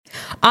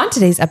On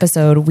today's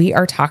episode, we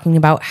are talking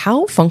about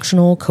how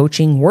functional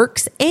coaching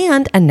works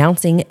and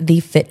announcing the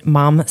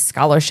FitMom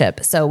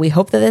Scholarship. So we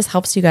hope that this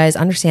helps you guys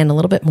understand a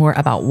little bit more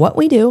about what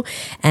we do.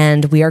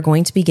 And we are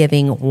going to be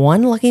giving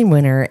one lucky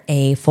winner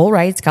a full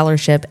ride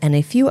scholarship and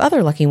a few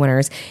other lucky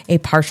winners a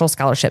partial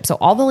scholarship. So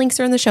all the links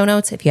are in the show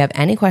notes. If you have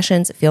any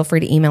questions, feel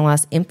free to email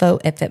us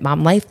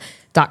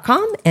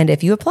info@fitmomlife.com. And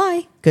if you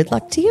apply, good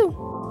luck to you.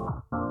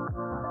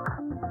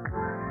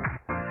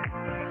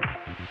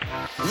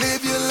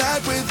 Live your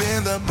life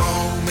within the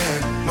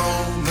moment,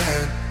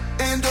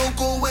 and don't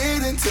go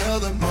wait until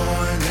the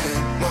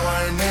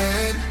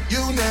morning.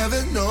 You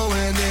never know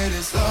when it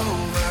is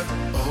over.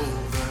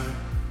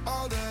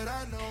 All that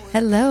I know is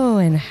Hello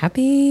and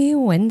happy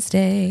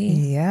Wednesday.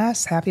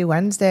 Yes, happy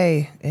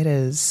Wednesday. It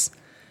is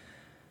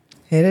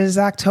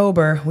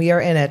October. We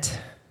are in it.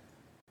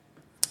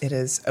 It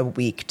is a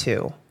week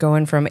too.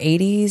 Going from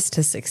 80s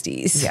to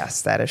 60s.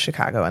 Yes, that is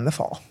Chicago in the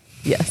fall.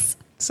 Yes.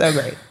 So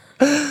great.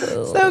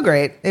 So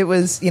great. It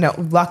was,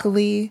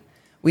 luckily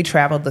we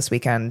traveled this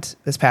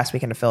past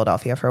weekend to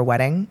Philadelphia for a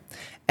wedding.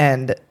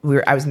 And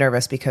I was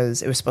nervous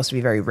because it was supposed to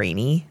be very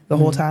rainy the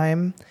whole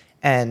time.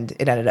 And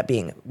it ended up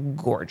being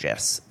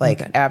gorgeous,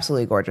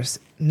 absolutely gorgeous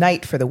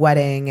night for the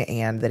wedding.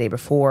 And the day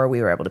before we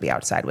were able to be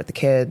outside with the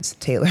kids.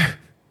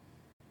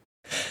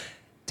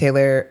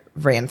 Taylor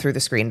ran through the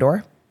screen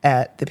door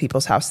at the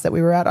people's house that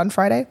we were at on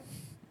Friday.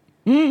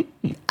 Just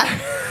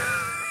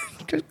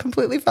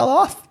completely fell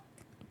off.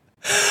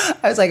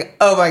 I was like,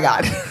 oh my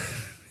God,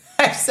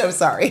 I'm so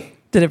sorry.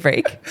 Did it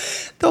break?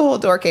 The whole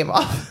door came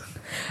off.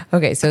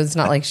 Okay, so it's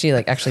not like she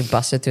actually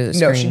busted through the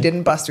screen. No, she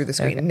didn't bust through the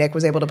screen. Okay. Nick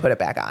was able to put it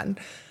back on.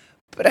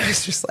 But I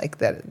was just like,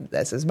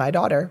 this is my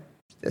daughter.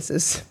 This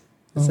is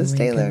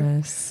Taylor.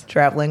 Goodness.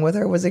 Traveling with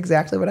her was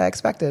exactly what I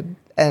expected.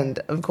 And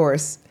of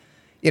course,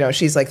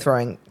 she's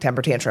throwing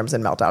temper tantrums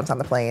and meltdowns on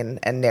the plane,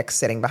 and Nick's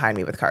sitting behind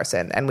me with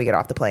Carson, and we get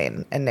off the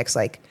plane, and Nick's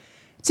like,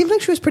 it seems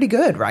like she was pretty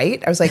good,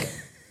 right? I was like,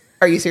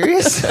 are you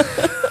serious?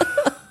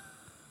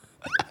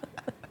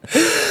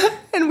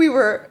 And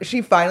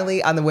she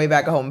finally, on the way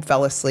back home,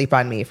 fell asleep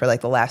on me for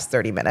the last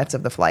 30 minutes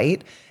of the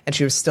flight. And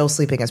she was still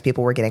sleeping as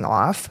people were getting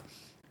off.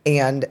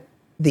 And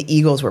the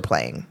Eagles were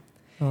playing.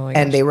 Oh my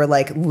and gosh. they were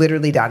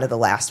literally down to the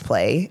last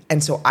play.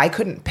 And so I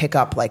couldn't pick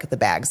up the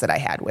bags that I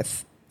had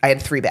I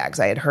had 3 bags.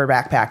 I had her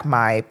backpack,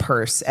 my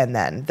purse, and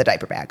then the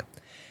diaper bag.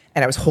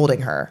 And I was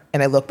holding her.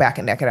 And I looked back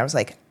at Nick and I was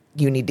like,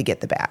 you need to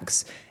get the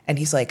bags. And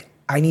he's like,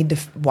 I need to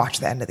watch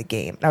the end of the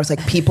game. And I was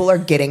like, people are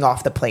getting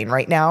off the plane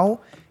right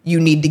now. You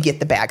need to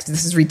get the bags.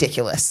 This is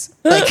ridiculous.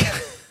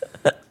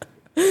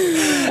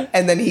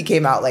 And then he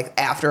came out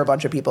after a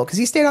bunch of people because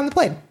he stayed on the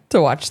plane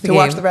to watch the to game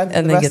watch the rest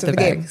and then of get the the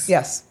game. bags.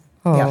 Yes.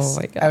 Oh yes.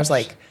 my gosh. I was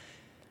like,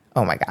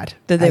 oh my God.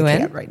 Did they I win?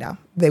 can't right now.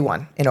 They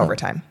won in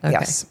overtime. Okay.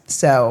 Yes.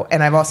 So,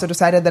 and I've also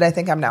decided that I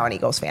think I'm now an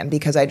Eagles fan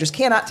because I just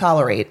cannot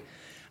tolerate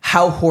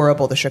how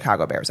horrible the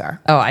Chicago Bears are.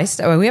 Oh,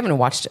 we haven't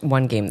watched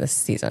one game this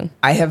season.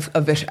 I've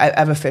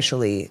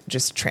officially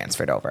just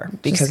transferred over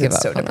because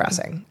it's so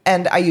depressing.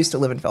 And I used to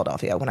live in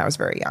Philadelphia when I was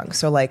very young.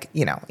 So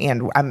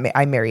and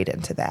I married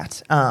into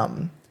that.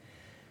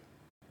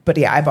 But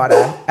yeah, I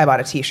bought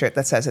a t-shirt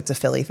that says it's a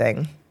Philly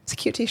thing. It's a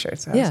cute t-shirt.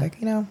 So I was like,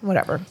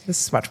 whatever. This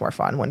is much more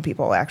fun when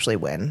people actually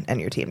win and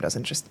your team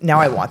doesn't just,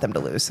 now I want them to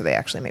lose. So they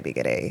actually maybe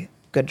get a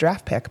good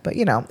draft pick. But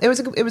it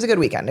was a good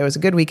weekend. It was a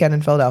good weekend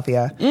in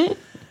Philadelphia.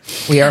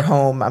 We are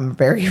home. I'm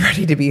very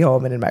ready to be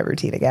home and in my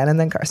routine again. And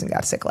then Carson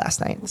got sick last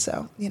night.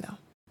 So,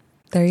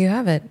 There you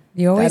have it.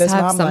 You always is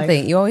have mom something.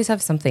 life. You always have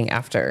something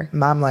after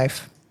mom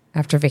life.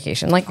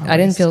 vacation. I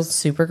didn't feel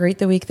super great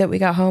the week that we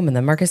got home, and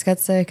then Marcus got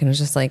sick, and it was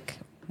just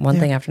one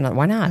thing after another.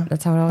 Why not?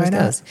 That's how it always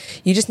goes.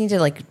 You just need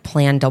to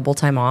plan double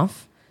time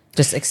off,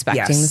 just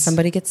expecting that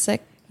somebody gets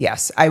sick.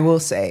 Yes, I will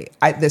say.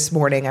 This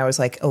morning I was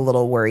a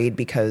little worried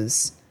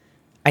because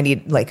I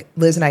need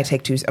Liz and I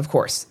take Tuesday. Of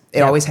course,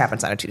 it always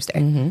happens on a Tuesday.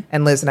 Mm-hmm.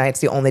 And Liz and I,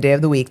 it's the only day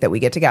of the week that we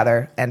get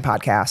together and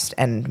podcast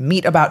and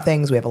meet about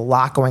things. We have a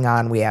lot going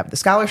on. We have the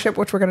scholarship,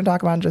 which we're going to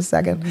talk about in just a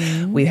second.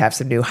 Mm-hmm. We have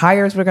some new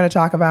hires we're going to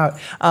talk about.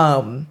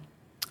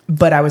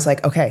 But I was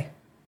like, okay,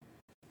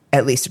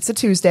 at least it's a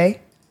Tuesday.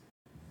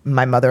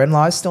 My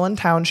mother-in-law is still in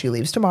town. She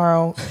leaves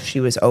tomorrow. She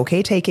was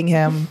okay taking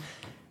him.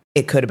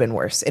 It could have been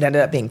worse. It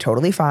ended up being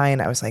totally fine.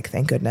 I was like,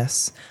 thank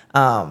goodness.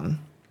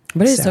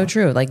 But it's so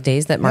true.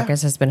 Days that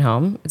Marcus has been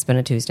home, it's been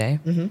a Tuesday.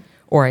 Mm-hmm.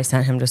 Or I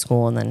sent him to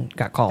school and then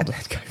got called.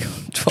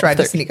 Tried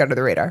to sneak under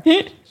the radar.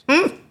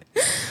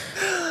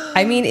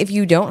 I mean, if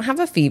you don't have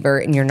a fever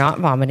and you're not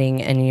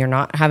vomiting and you're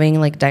not having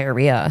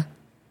diarrhea,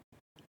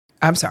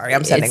 I'm sorry,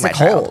 I'm sending it's my a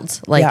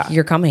cold. child.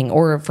 You're coming.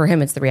 Or for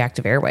him, it's the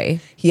reactive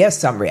airway. He has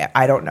some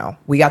I don't know.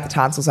 We got the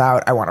tonsils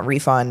out. I want a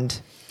refund.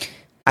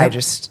 Yep.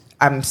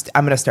 I'm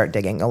going to start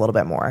digging a little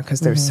bit more because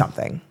there's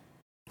something.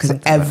 Because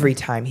every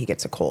time he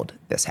gets a cold,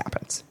 this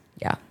happens.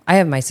 Yeah. I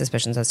have my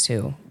suspicions as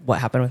to what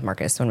happened with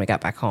Marcus when we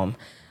got back home.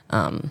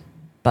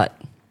 But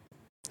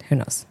who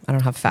knows? I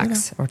don't have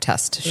facts or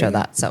tests to show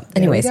that. So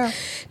anyways,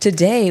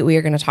 today we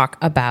are going to talk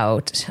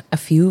about a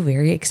few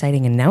very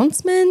exciting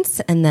announcements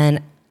and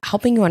then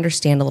helping you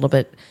understand a little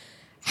bit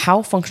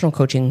how functional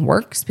coaching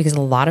works, because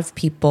a lot of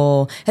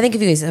people, I think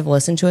if you guys have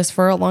listened to us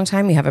for a long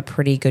time, you have a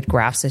pretty good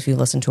grasp. If you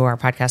listen to our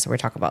podcast where we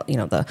talk about,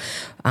 the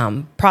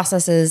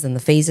processes and the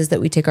phases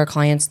that we take our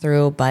clients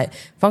through, but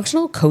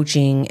functional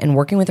coaching and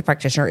working with a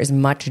practitioner is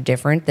much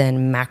different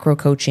than macro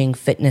coaching,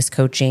 fitness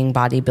coaching,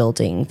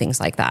 bodybuilding, things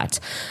like that.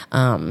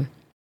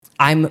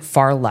 I'm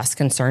far less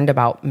concerned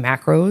about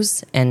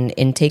macros and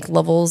intake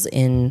levels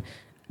in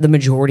the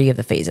majority of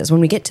the phases.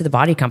 When we get to the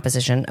body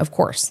composition, of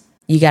course,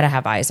 you got to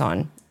have eyes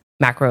on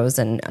macros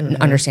and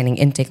understanding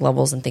intake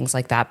levels and things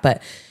like that.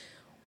 But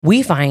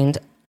we find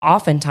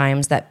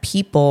oftentimes that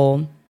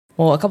people,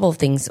 a couple of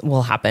things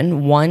will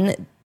happen. One,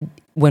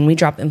 when we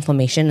drop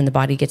inflammation and the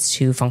body gets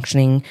to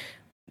functioning,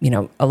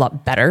 a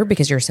lot better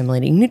because you're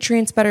assimilating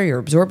nutrients better, you're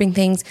absorbing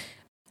things,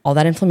 all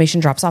that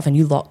inflammation drops off and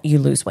you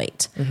lose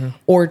weight.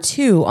 Or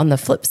two, on the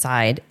flip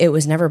side, it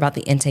was never about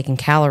the intake and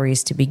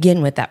calories to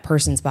begin with. That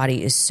person's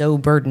body is so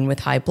burdened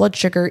with high blood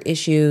sugar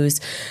issues.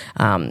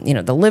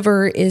 The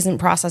liver isn't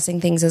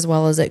processing things as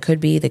well as it could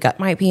be. The gut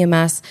might be a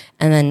mess.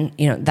 And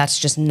then, that's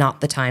just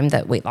not the time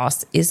that weight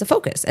loss is the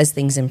focus. As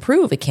things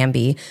improve, it can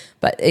be,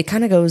 but it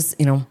kind of goes,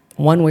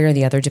 one way or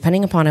the other,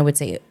 depending upon, I would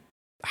say,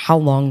 how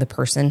long the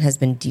person has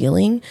been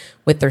dealing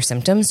with their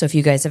symptoms. So if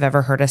you guys have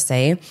ever heard us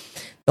say,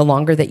 the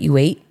longer that you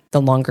wait,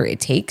 the longer it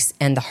takes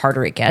and the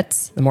harder it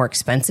gets, the more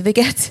expensive it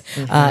gets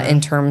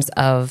in terms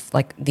of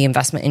like the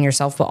investment in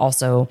yourself, but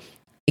also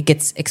it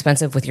gets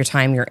expensive with your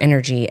time, your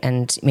energy,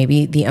 and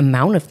maybe the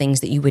amount of things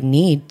that you would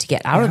need to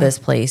get out of this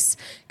place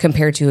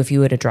compared to if you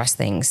would address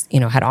things,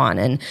 head on.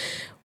 And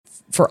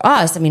for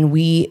us,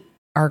 we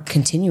are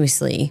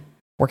continuously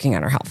working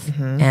on our health.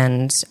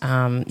 And,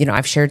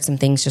 I've shared some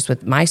things just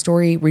with my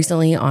story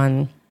recently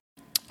on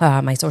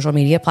my social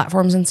media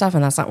platforms and stuff.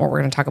 And that's not what we're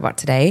going to talk about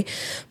today.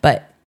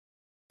 But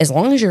as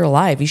long as you're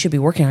alive, you should be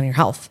working on your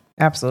health.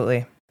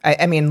 Absolutely.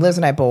 I mean, Liz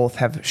and I both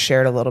have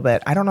shared a little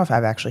bit. I don't know if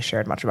I've actually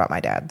shared much about my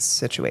dad's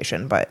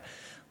situation, but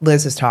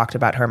Liz has talked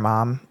about her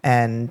mom,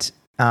 and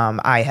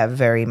I have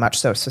very much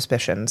so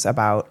suspicions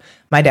about,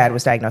 my dad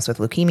was diagnosed with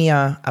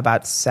leukemia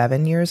about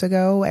 7 years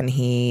ago, and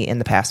he, in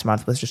the past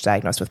month, was just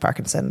diagnosed with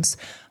Parkinson's.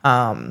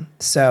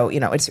 So,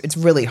 it's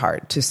really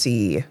hard to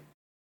see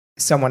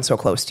someone so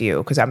close to you,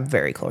 because I'm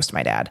very close to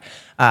my dad,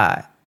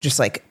 just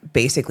like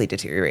basically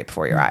deteriorate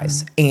before your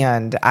eyes.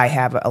 And I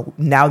have,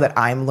 now that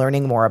I'm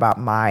learning more about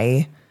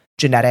my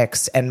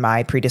genetics and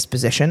my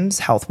predispositions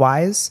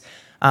health-wise,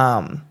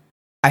 I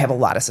have a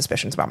lot of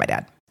suspicions about my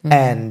dad.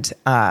 And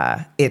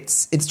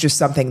it's just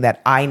something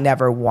that I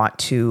never want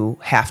to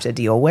have to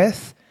deal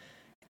with,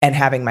 and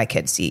having my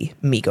kids see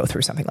me go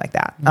through something like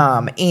that.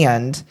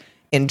 And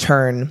in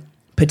turn,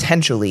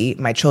 potentially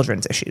my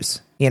children's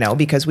issues,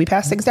 because we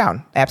pass things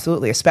down.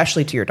 Absolutely.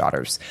 Especially to your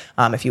daughters,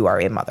 if you are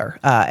a mother.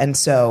 And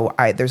so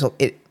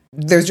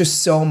there's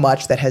just so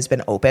much that has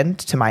been opened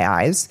to my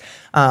eyes.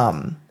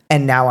 And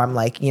now I'm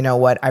like, you know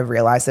what? I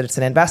realize that it's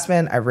an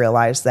investment. I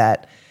realize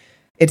that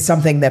it's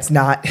something that's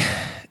not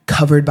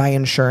covered by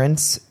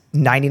insurance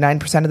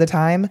 99% of the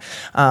time.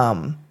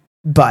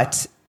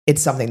 But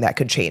it's something that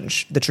could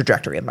change the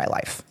trajectory of my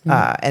life.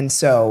 And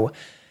so,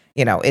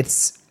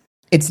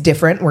 it's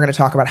different. We're going to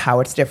talk about how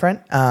it's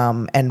different,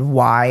 and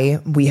why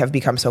we have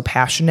become so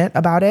passionate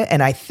about it.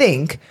 And I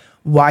think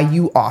why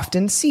you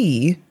often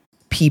see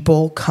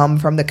people come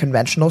from the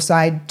conventional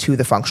side to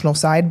the functional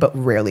side, but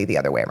rarely the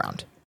other way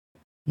around.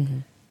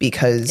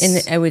 Because,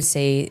 and I would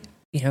say,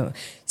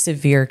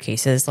 severe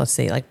cases, let's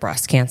say like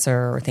breast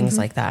cancer or things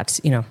like that,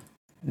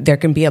 there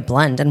can be a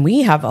blend. And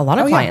we have a lot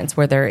of clients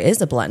where there is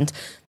a blend.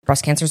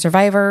 Breast cancer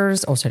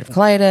survivors, ulcerative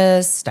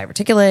colitis,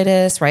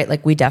 diverticulitis, right?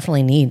 Like we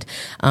definitely need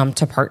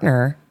to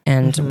partner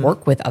and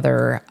work with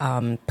other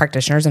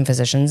practitioners and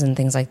physicians and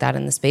things like that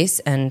in the space.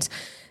 And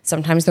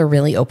sometimes they're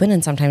really open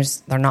and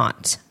sometimes they're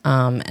not.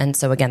 And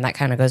so again, that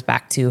kind of goes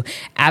back to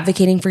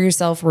advocating for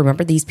yourself.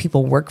 Remember, these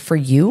people work for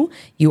you.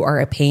 You are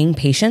a paying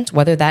patient,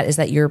 whether that is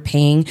that you're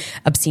paying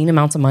obscene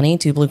amounts of money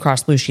to Blue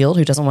Cross Blue Shield,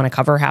 who doesn't want to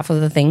cover half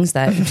of the things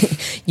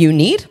that you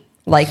need,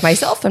 like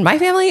myself and my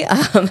family.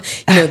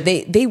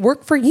 They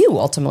work for you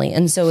ultimately.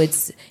 And so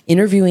it's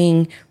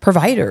interviewing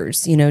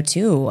providers,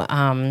 too.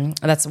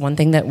 That's one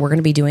thing that we're going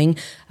to be doing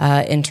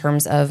in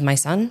terms of my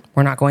son.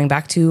 We're not going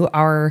back to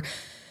our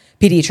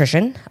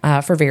pediatrician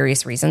for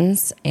various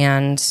reasons.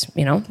 And,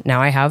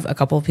 now I have a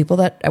couple of people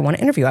that I want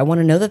to interview. I want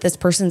to know that this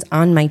person's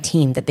on my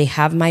team, that they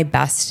have my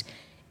best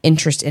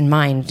interest in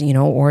mind,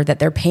 or that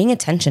they're paying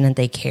attention and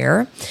they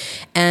care.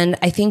 And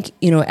I think,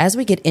 as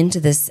we get into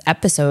this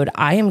episode,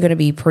 I am going to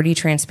be pretty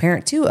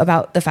transparent too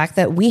about the fact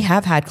that we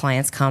have had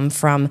clients come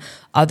from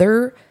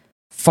other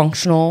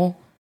functional,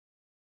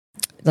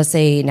 let's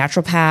say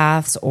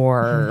naturopaths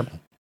or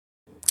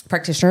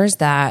practitioners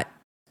that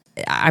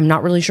I'm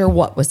not really sure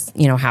what was,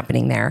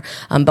 happening there.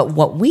 But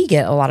what we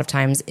get a lot of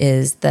times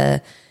is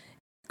the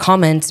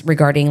comments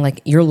regarding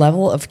like your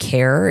level of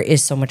care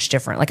is so much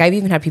different. Like I've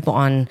even had people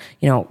on,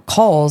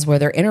 calls where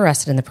they're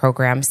interested in the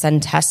program,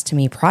 send tests to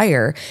me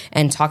prior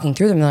and talking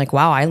through them. They're like,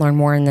 wow, I learned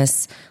more in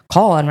this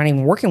call. I'm not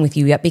even working with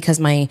you yet because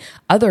my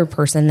other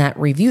person that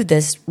reviewed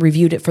this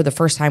reviewed it for the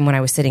first time when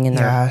I was sitting in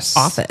their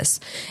office.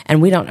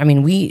 And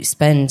we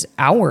spend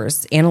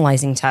hours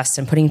analyzing tests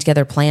and putting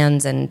together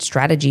plans and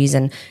strategies.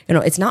 And,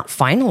 it's not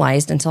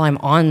finalized until I'm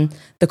on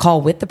the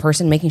call with the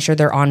person, making sure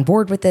they're on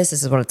board with this.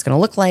 This is what it's going to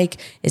look like.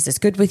 Is this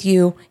good with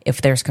you?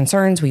 If there's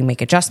concerns, we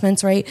make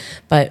adjustments, right?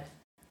 But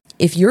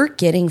if you're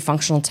getting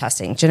functional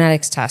testing,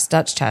 genetics test,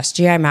 Dutch test,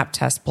 GI map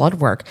test, blood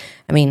work,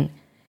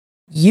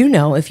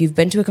 if you've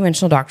been to a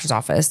conventional doctor's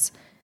office,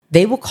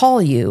 they will call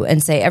you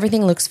and say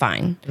everything looks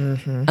fine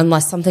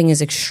unless something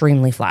is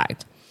extremely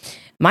flagged.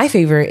 My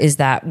favorite is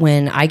that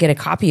when I get a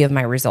copy of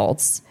my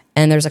results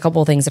and there's a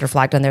couple of things that are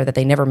flagged on there that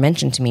they never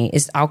mentioned to me,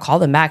 is I'll call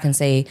them back and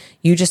say,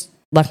 you just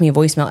left me a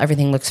voicemail,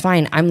 everything looks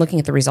fine. I'm looking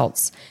at the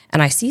results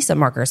and I see some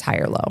markers high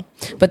or low.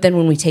 But then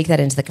when we take that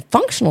into the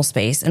functional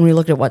space and we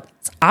look at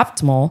what's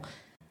optimal,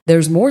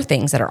 there's more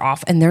things that are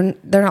off, and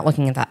they're not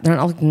looking at that. They're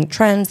not looking at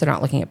trends. They're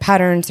not looking at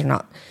patterns. They're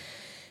not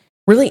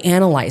really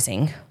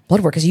analyzing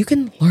blood work, because you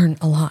can learn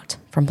a lot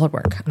from blood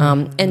work.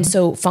 And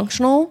so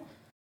functional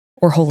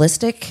or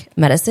holistic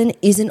medicine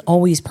isn't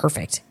always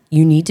perfect.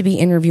 You need to be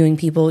interviewing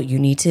people. You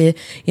need to,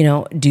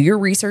 do your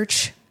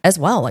research as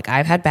well. Like,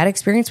 I've had bad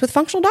experience with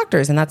functional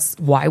doctors, and that's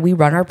why we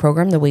run our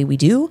program the way we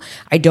do.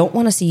 I don't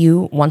want to see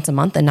you once a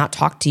month and not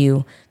talk to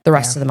you the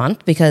rest of the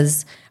month,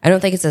 because I don't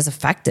think it's as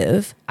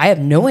effective. I have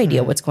no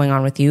idea what's going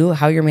on with you,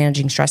 how you're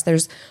managing stress.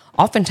 There's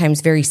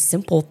oftentimes very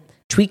simple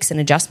tweaks and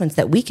adjustments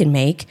that we can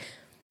make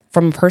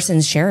from a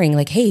person's sharing,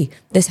 like, hey,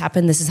 this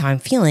happened, this is how I'm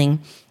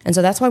feeling. And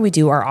so that's why we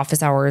do our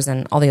office hours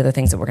and all the other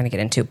things that we're going to get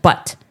into.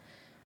 But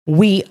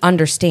we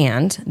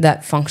understand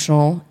that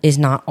functional is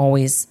not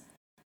always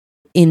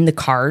in the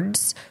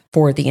cards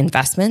for the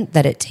investment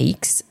that it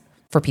takes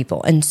for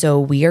people. And so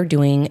we are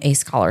doing a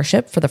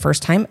scholarship for the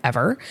first time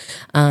ever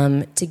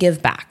to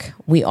give back.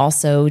 We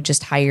also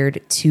just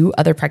hired 2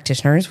 other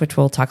practitioners, which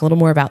we'll talk a little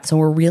more about. So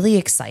we're really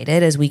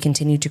excited as we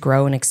continue to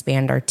grow and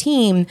expand our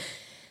team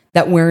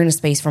that we're in a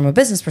space from a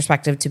business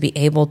perspective to be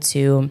able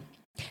to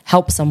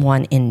help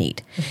someone in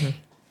need.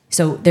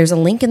 So there's a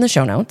link in the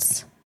show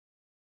notes.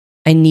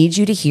 I need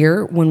you to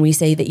hear when we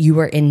say that you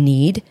are in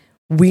need,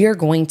 we are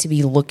going to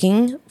be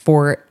looking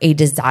for a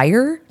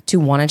desire to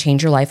want to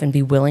change your life and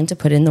be willing to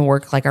put in the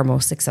work like our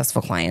most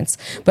successful clients,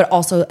 but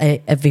also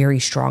a very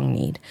strong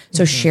need.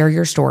 So share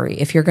your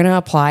story. If you're going to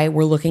apply,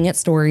 we're looking at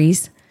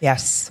stories.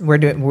 Yes,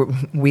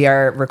 we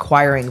are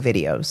requiring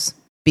videos,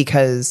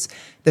 because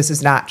this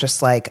is not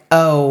just like,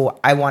 oh,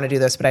 I want to do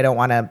this, but I don't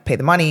want to pay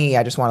the money.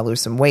 I just want to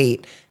lose some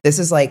weight. This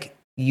is like,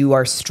 you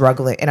are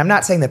struggling. And I'm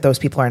not saying that those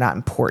people are not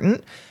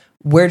important.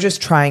 We're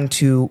just trying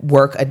to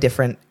work a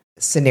different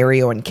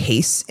scenario and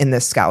case in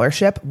this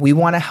scholarship. We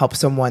want to help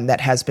someone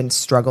that has been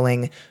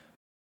struggling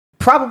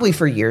probably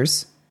for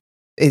years,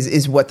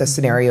 is what the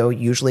scenario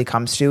usually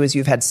comes to, is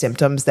you've had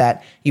symptoms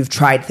that you've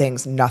tried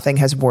things, nothing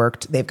has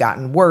worked. They've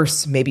gotten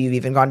worse. Maybe you've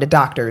even gone to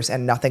doctors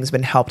and nothing's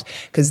been helped,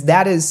 because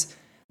that is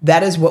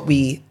what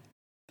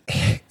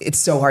it's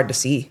so hard to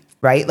see,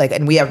 right? Like,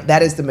 and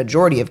that is the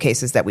majority of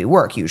cases that we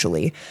work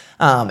usually.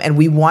 And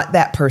we want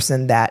that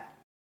person that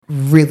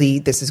really,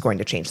 this is going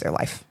to change their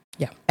life.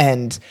 Yeah.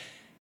 And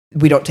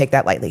we don't take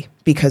that lightly,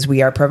 because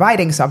we are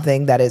providing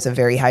something that is a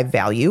very high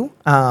value.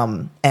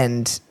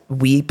 And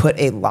we put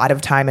a lot of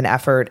time and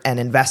effort and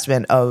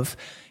investment of,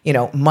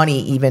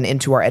 money even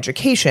into our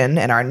education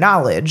and our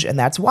knowledge. And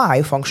that's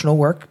why functional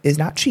work is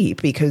not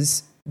cheap,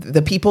 because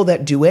the people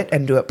that do it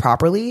and do it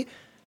properly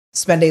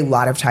spend a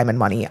lot of time and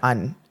money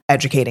on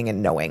educating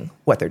and knowing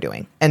what they're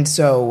doing. And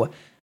so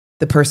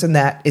the person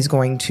that is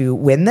going to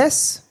win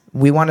this,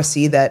 we want to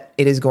see that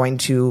it is going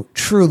to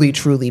truly,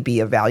 truly be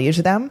of value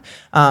to them.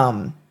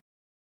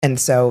 And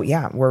so,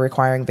 yeah, we're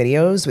requiring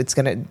videos. It's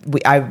going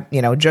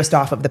to, just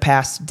off of the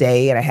past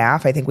day and a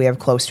half, I think we have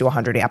close to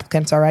 100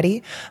 applicants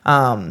already.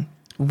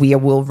 We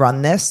will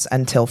run this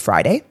until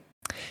Friday,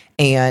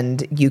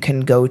 and you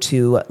can go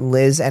to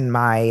Liz and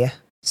my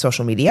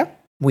social media.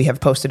 We have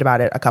posted about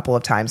it a couple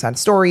of times on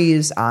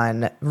stories,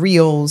 on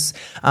reels.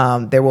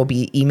 There will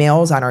be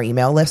emails on our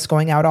email list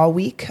going out all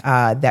week.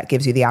 That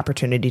gives you the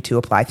opportunity to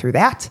apply through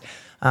that.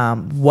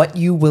 What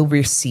you will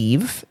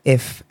receive,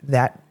 if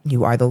that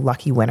you are the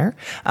lucky winner,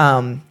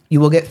 you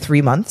will get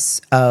 3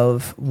 months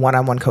of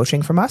one-on-one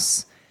coaching from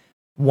us,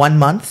 1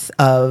 month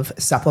of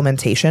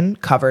supplementation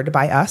covered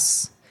by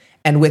us.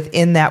 And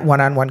within that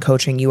one-on-one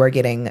coaching, you are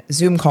getting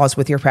Zoom calls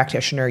with your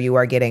practitioner. You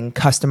are getting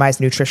customized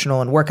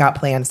nutritional and workout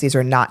plans. These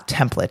are not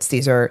templates.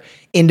 These are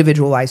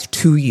individualized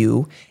to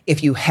you.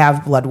 If you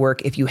have blood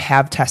work, if you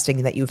have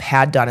testing that you've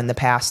had done in the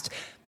past,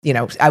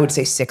 I would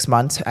say 6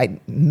 months,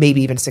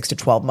 maybe even 6 to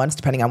 12 months,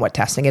 depending on what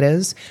testing it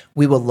is,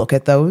 we will look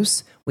at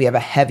those. We have a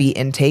heavy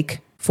intake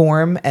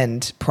form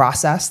and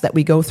process that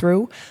we go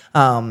through.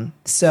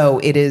 So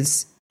it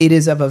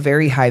is of a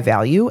very high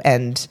value,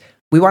 and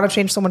we want to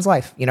change someone's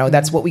life.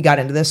 That's what we got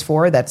into this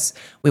for.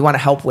 We want to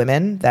help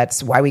women.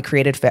 That's why we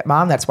created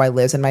FitMom. That's why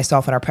Liz and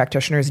myself and our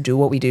practitioners do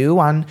what we do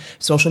on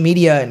social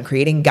media and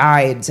creating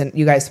guides. And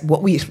you guys,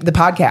 the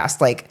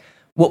podcast, like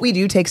what we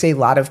do takes a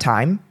lot of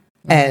time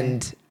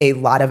and a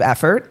lot of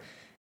effort.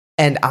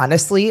 And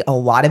honestly, a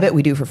lot of it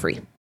we do for free.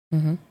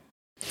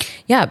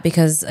 Yeah,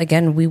 because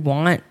again, we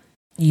want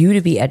you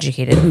to be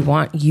educated. We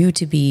want you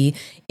to be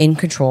in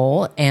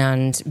control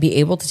and be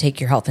able to take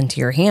your health into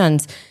your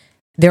hands.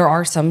 There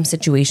are some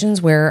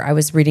situations where I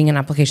was reading an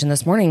application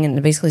this morning and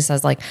it basically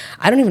says like,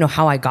 I don't even know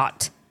how I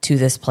got to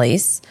this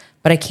place,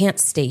 but I can't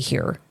stay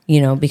here,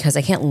 because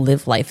I can't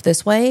live life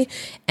this way.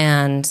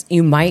 And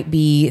you might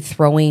be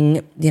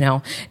throwing,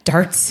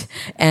 darts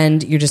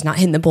and you're just not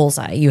hitting the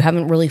bullseye. You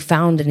haven't really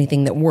found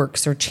anything that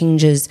works or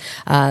changes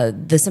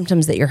the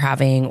symptoms that you're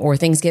having, or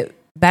things get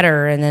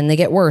better and then they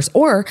get worse,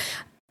 or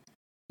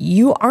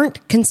you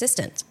aren't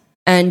consistent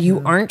and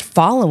you aren't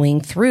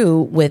following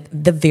through with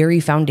the very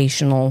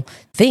foundational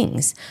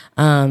things.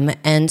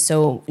 And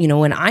so,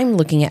 when I'm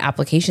looking at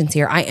applications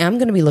here, I am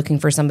going to be looking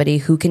for somebody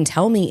who can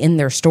tell me in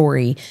their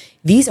story,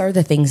 these are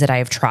the things that I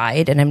have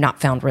tried and I've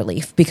not found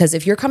relief. Because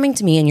if you're coming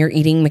to me and you're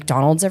eating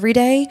McDonald's every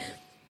day,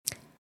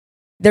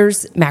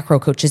 there's macro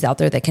coaches out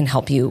there that can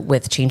help you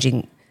with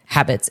changing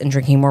habits and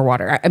drinking more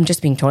water. I'm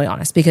just being totally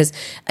honest, because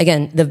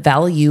again, the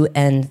value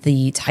and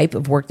the type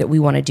of work that we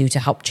want to do to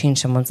help change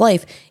someone's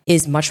life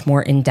is much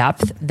more in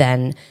depth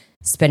than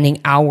spending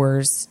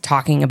hours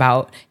talking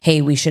about,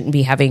 hey, we shouldn't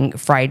be having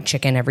fried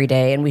chicken every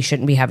day and we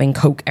shouldn't be having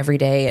Coke every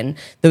day and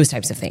those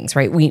types of things,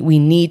 right? We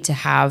need to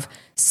have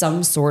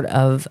some sort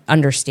of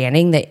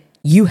understanding that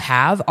you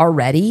have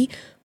already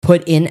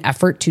put in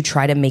effort to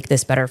try to make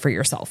this better for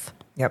yourself.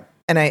 Yep.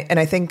 And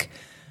I think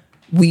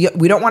we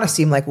don't want to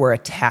seem like we're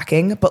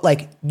attacking, but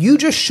like you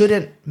just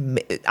shouldn't,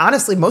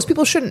 honestly, most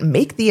people shouldn't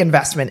make the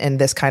investment in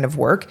this kind of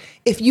work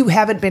if you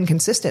haven't been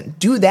consistent.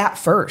 Do that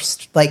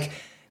first. Like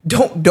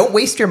don't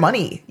waste your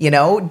money,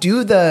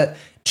 do the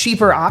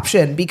cheaper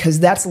option, because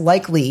that's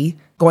likely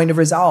going to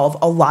resolve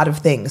a lot of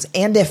things.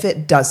 And if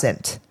it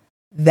doesn't,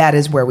 that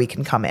is where we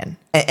can come in.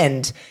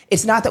 And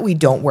it's not that we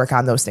don't work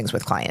on those things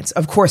with clients.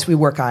 Of course, we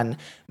work on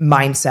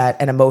mindset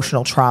and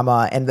emotional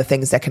trauma and the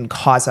things that can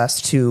cause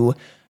us to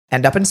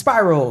end up in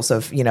spirals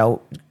of,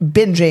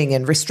 binging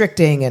and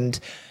restricting and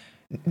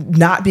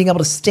not being able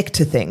to stick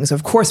to things.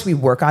 Of course, we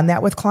work on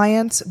that with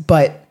clients,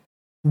 but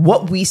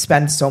what we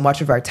spend so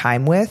much of our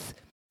time with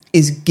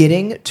is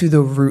getting to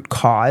the root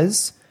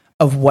cause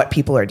of what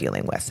people are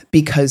dealing with.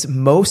 Because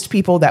most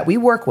people that we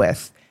work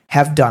with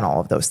have done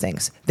all of those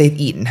things. They've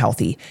eaten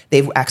healthy.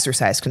 They've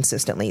exercised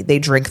consistently. They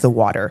drink the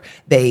water.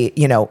 They,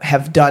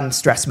 have done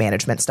stress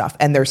management stuff,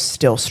 and they're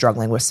still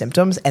struggling with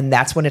symptoms. And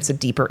that's when it's a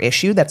deeper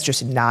issue that's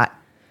just not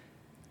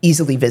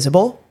easily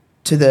visible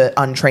to the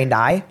untrained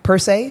eye per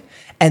se.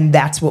 And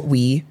that's what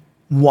we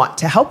want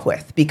to help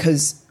with,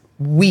 because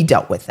we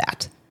dealt with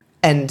that.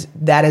 And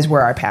that is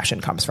where our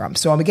passion comes from.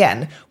 So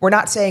again, we're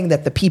not saying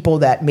that the people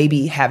that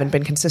maybe haven't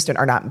been consistent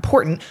are not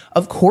important.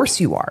 Of course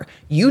you are.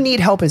 You need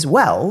help as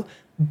well,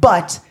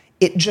 but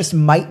it just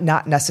might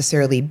not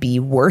necessarily be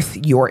worth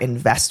your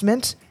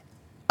investment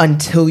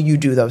until you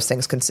do those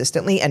things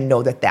consistently and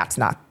know that that's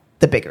not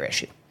the bigger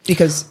issue.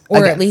 Because, or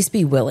again, at least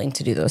be willing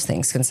to do those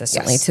things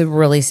consistently, yes. To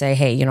really say,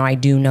 hey, I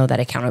do know that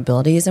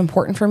accountability is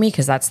important for me,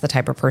 because that's the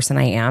type of person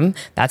I am.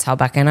 That's how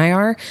Becca and I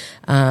are.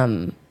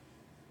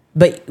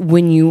 But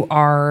when you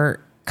are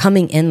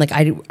coming in, like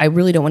I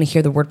really don't want to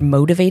hear the word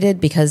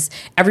motivated, because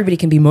everybody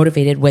can be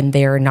motivated when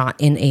they're not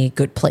in a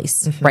good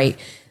place, right?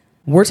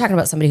 We're talking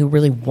about somebody who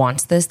really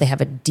wants this. They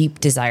have a deep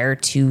desire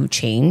to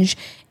change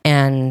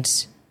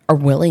and are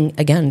willing,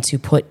 again, to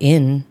put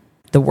in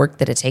the work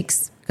that it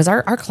takes. Because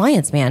our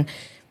clients, man,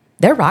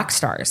 they're rock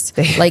stars.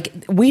 Like,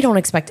 we don't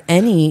expect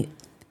any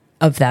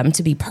of them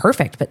to be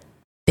perfect, but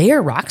they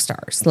are rock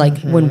stars. Like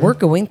when we're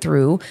going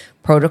through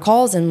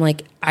protocols, and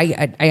like,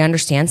 I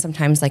understand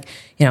sometimes, like,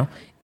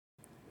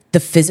 the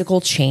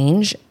physical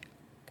change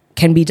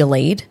can be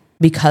delayed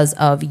because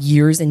of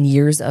years and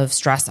years of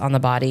stress on the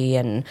body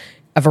and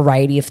a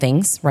variety of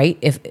things, right?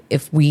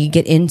 If we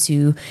get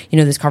into,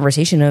 this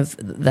conversation of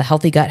the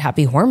healthy gut,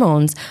 happy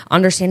hormones,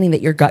 understanding that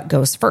your gut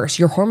goes first.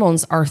 Your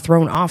hormones are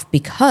thrown off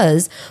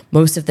because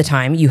most of the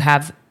time you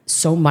have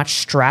so much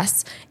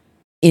stress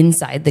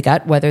inside the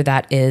gut, whether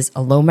that is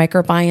a low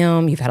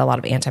microbiome, you've had a lot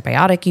of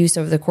antibiotic use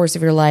over the course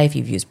of your life,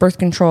 you've used birth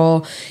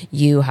control,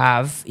 you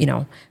have,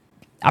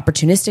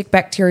 opportunistic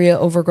bacteria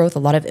overgrowth, a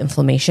lot of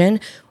inflammation.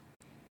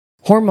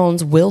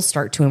 Hormones will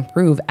start to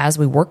improve as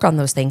we work on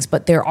those things,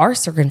 but there are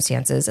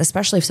circumstances,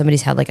 especially if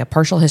somebody's had like a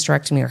partial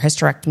hysterectomy or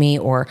hysterectomy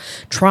or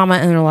trauma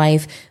in their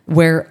life,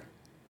 where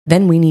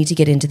then we need to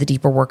get into the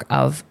deeper work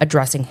of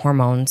addressing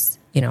hormones,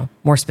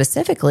 more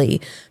specifically,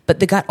 but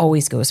the gut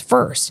always goes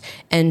first.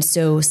 And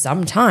so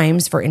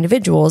sometimes for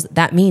individuals,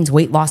 that means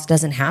weight loss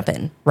doesn't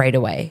happen right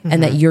away,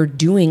 and that you're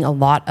doing a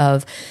lot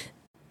of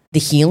the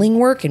healing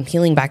work and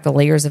peeling back the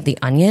layers of the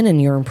onion, and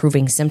you're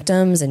improving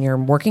symptoms, and you're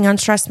working on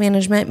stress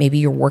management. Maybe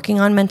you're working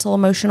on mental,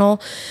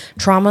 emotional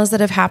traumas that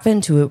have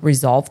happened to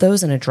resolve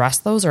those and address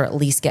those, or at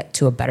least get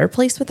to a better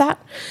place with that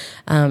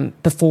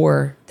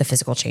before the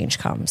physical change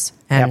comes.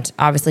 And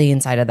obviously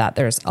inside of that,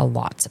 there's a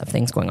lot of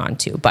things going on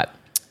too. But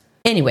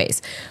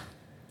anyways,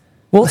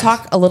 We'll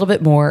talk a little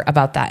bit more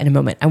about that in a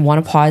moment. I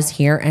want to pause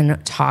here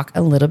and talk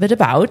a little bit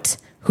about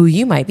who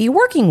you might be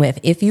working with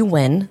if you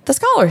win the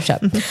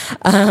scholarship.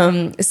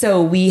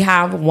 So we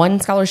have one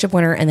scholarship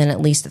winner and then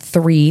at least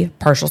 3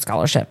 partial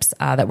scholarships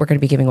that we're going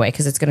to be giving away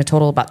because it's going to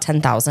total about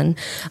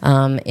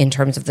 $10,000 in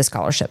terms of the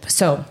scholarship.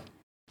 So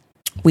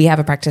we have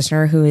a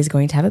practitioner who is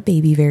going to have a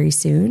baby very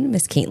soon,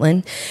 Miss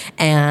Caitlin.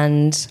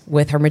 And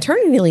with her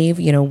maternity leave,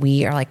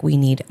 we are like, we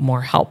need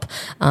more help.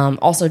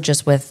 Also,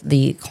 just with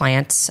the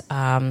client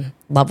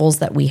levels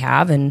that we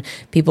have and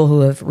people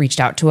who have reached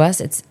out to us,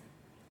 it's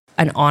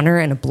an honor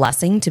and a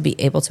blessing to be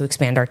able to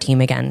expand our team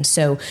again.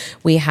 So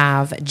we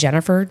have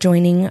Jennifer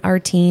joining our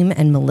team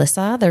and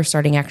Melissa. They're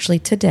starting actually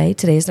today.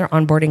 Today's their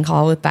onboarding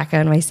call with Becca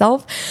and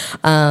myself.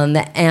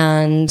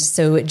 And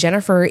so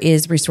Jennifer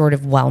is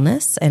restorative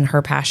wellness and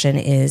her passion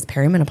is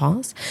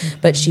perimenopause,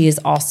 but she is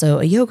also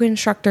a yoga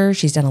instructor.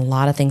 She's done a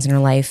lot of things in her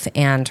life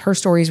and her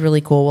story is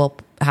really cool. We'll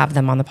have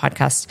them on the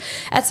podcast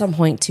at some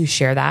point to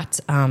share that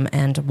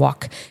and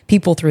walk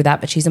people through that.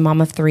 But she's a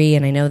mom of 3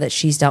 and I know that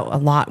she's dealt a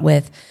lot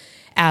with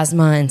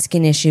asthma and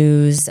skin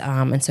issues.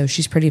 And so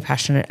she's pretty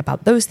passionate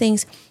about those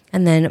things.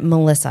 And then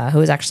Melissa,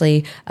 who is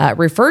actually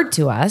referred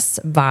to us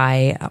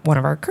by one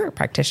of our current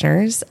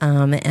practitioners.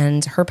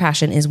 And her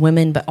passion is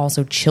women, but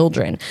also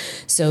children.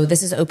 So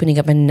this is opening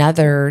up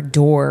another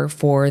door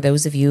for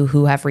those of you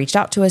who have reached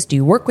out to us. Do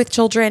you work with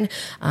children?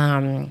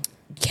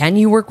 Can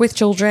you work with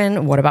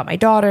children? What about my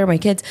daughter, my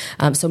kids?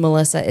 So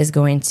Melissa is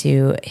going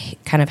to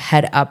kind of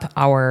head up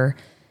our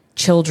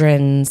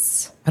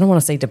children's, I don't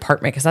want to say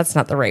department because that's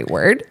not the right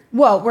word.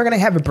 Well, we're going to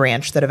have a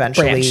branch that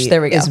eventually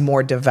is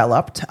more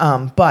developed.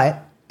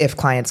 But if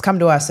clients come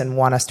to us and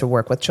want us to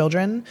work with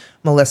children,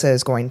 Melissa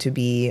is going to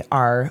be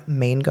our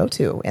main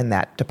go-to in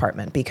that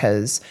department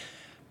because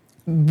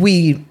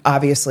we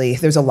obviously,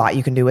 there's a lot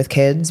you can do with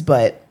kids,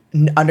 but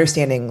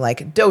understanding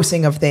like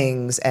dosing of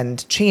things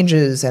and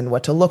changes and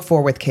what to look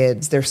for with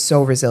kids, they're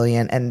so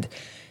resilient and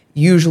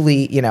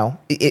usually,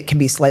 it can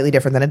be slightly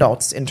different than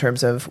adults in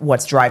terms of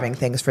what's driving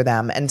things for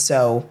them. And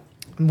so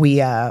we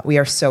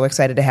are so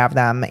excited to have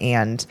them.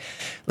 And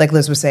like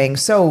Liz was saying,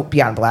 so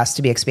beyond blessed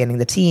to be expanding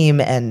the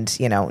team and,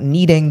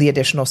 needing the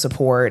additional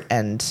support.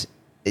 And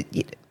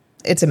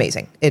it's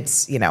amazing.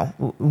 It's,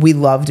 we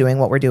love doing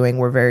what we're doing.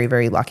 We're very,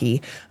 very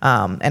lucky.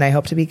 And I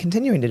hope to be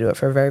continuing to do it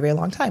for a very, very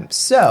long time.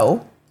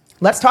 So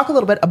let's talk a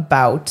little bit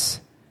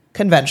about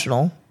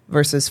conventional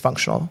versus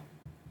functional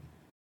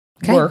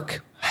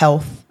work,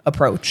 health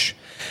approach.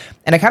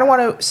 And I kind of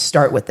want to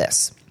start with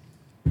this.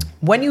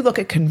 When you look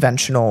at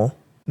conventional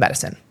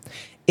medicine,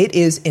 it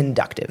is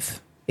inductive.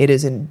 It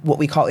is in what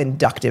we call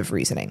inductive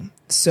reasoning.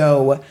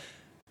 So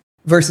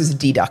versus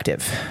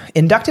deductive.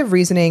 Inductive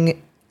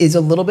reasoning is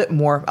a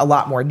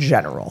lot more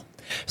general.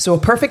 So a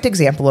perfect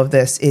example of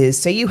this is,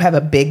 say you have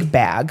a big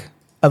bag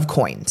of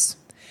coins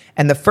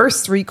and the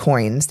first 3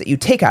 coins that you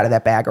take out of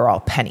that bag are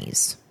all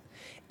pennies.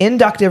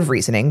 Inductive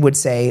reasoning would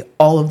say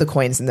all of the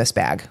coins in this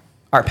bag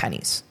are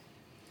pennies.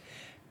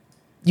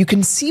 You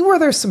can see where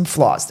there's some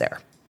flaws there,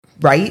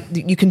 right?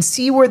 You can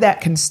see where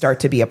that can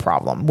start to be a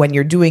problem when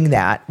you're doing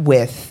that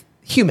with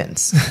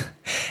humans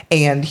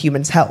and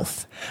humans'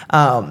 health.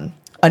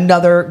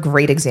 Another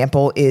great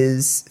example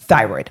is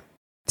thyroid.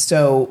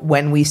 So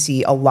when we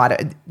see a lot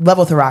of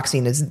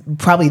levothyroxine is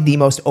probably the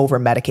most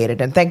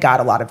over-medicated, and thank God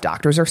a lot of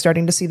doctors are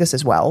starting to see this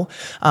as well.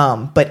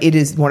 But it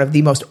is one of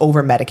the most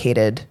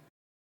over-medicated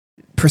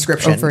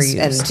prescriptions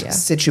and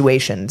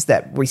situations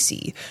that we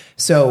see.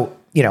 So,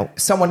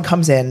 someone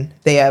comes in,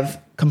 they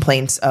have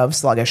complaints of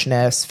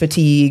sluggishness,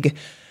 fatigue,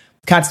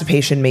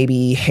 constipation,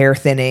 maybe hair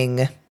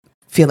thinning,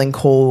 feeling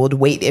cold,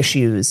 weight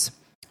issues.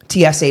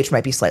 TSH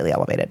might be slightly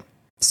elevated.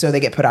 So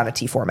they get put on a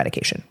T4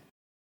 medication.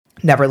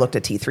 Never looked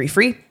at T3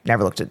 free,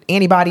 never looked at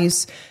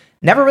antibodies,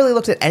 never really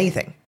looked at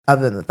anything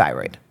other than the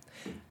thyroid.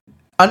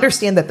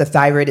 Understand that the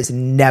thyroid is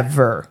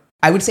never,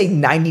 I would say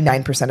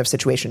 99% of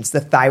situations,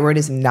 the thyroid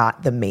is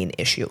not the main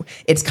issue.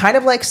 It's kind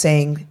of like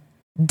saying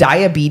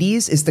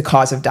diabetes is the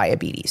cause of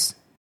diabetes.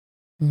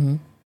 Mm-hmm.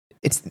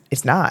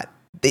 It's not.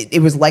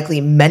 It was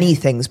likely many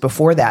things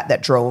before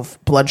that drove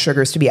blood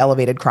sugars to be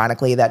elevated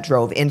chronically, that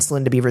drove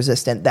insulin to be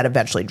resistant, that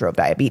eventually drove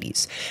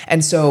diabetes.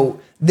 And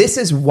so this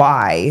is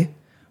why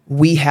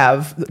we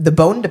have the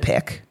bone to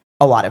pick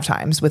a lot of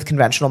times with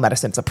conventional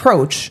medicine's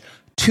approach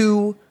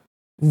to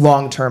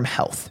long-term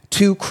health,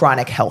 to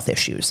chronic health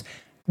issues.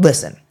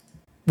 Listen,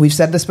 we've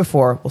said this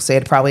before. We'll say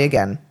it probably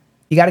again.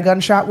 You got a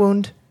gunshot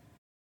wound?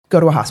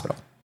 Go to a hospital.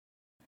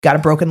 Got a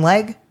broken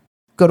leg?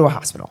 Go to a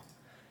hospital.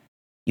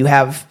 You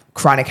have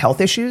chronic health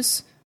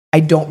issues?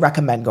 I don't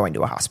recommend going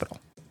to a hospital.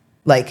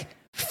 Like,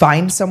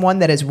 find someone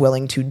that is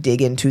willing to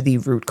dig into the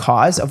root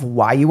cause of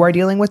why you are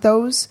dealing with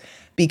those.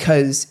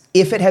 Because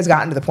if it has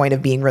gotten to the point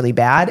of being really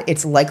bad,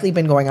 it's likely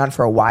been going on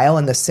for a while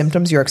and the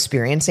symptoms you're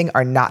experiencing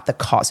are not the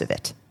cause of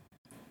it.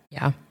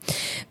 Yeah.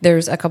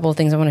 There's a couple of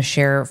things I want to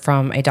share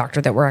from a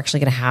doctor that we're actually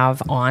going to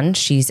have on.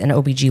 She's an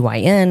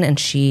OBGYN and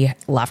she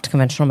left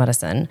conventional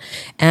medicine.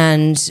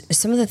 And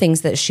some of the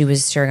things that she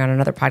was sharing on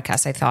another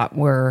podcast I thought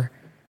were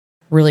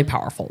really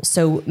powerful.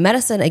 So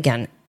medicine,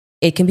 again,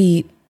 it can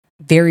be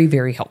very,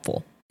 very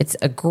helpful. It's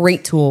a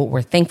great tool.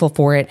 We're thankful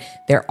for it.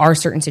 There are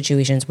certain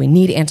situations we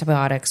need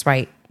antibiotics,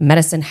 right?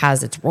 Medicine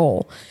has its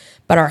role.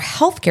 But our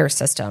healthcare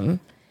system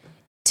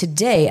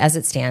today, as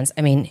it stands,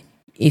 I mean,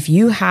 if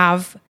you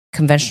have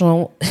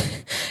conventional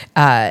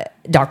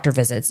doctor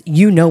visits,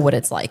 you know what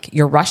it's like.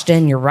 You're rushed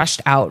in, you're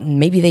rushed out.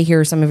 Maybe they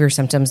hear some of your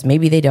symptoms,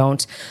 maybe they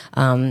don't.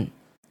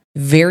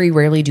 Very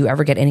rarely do you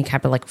ever get any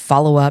kind of like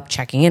follow-up,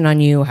 checking in on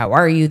you. How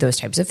are you? Those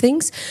types of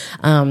things.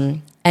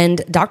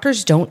 And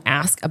doctors don't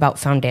ask about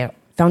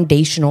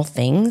foundational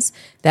things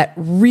that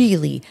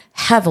really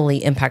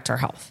heavily impact our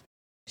health.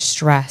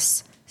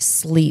 Stress,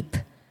 sleep,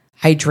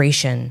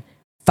 hydration,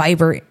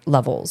 fiber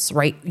levels,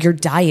 right? Your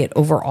diet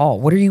overall.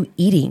 What are you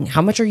eating?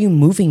 How much are you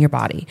moving your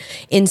body?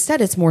 Instead,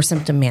 it's more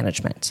symptom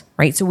management,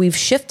 right? So we've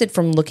shifted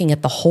from looking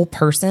at the whole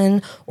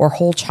person or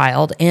whole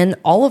child and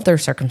all of their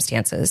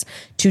circumstances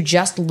to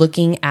just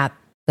looking at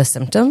the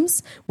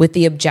symptoms with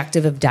the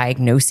objective of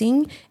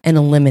diagnosing and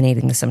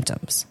eliminating the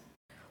symptoms.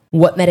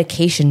 What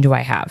medication do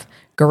I have?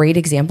 Great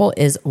example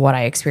is what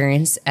I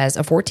experienced as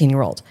a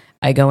 14-year-old.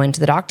 I go into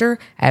the doctor,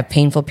 I have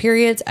painful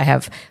periods, I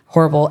have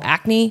horrible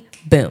acne,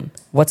 boom.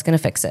 What's going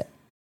to fix it?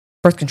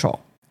 Birth control,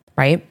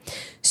 right?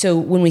 So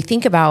when we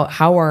think about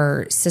how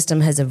our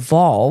system has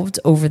evolved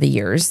over the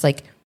years,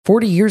 like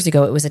 40 years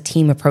ago, it was a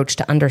team approach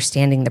to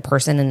understanding the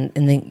person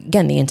and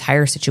the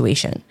entire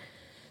situation.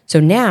 So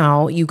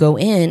now you go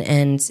in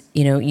and,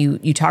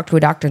 you talk to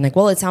a doctor and like,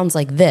 well, it sounds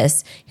like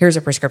this, here's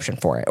a prescription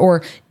for it.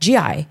 Or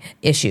GI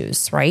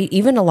issues, right?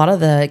 Even a lot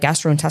of the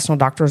gastrointestinal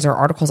doctors or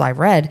articles I've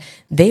read,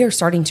 they are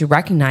starting to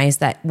recognize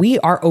that we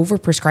are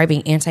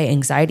overprescribing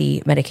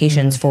anti-anxiety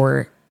medications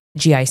for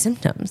GI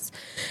symptoms.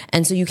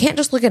 And so you can't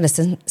just look at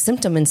a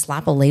symptom and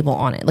slap a label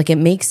on it. Like it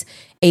makes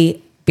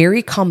a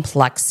very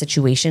complex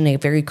situation, a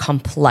very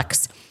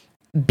complex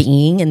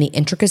being and the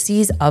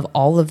intricacies of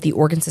all of the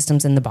organ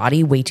systems in the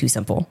body way too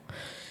simple.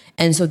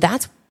 And so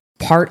that's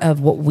part of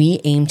what we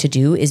aim to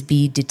do is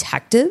be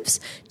detectives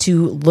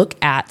to look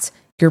at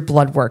your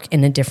blood work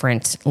in a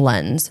different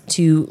lens,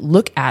 to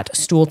look at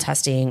stool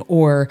testing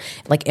or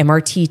like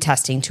MRT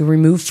testing to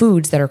remove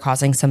foods that are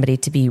causing somebody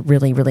to be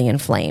really, really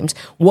inflamed.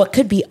 What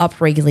could be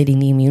upregulating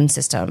the immune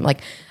system?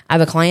 Like I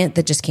have a client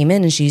that just came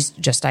in and she's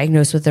just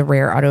diagnosed with a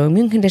rare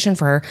autoimmune condition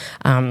for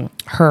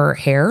her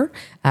hair,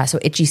 so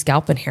itchy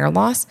scalp and hair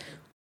loss.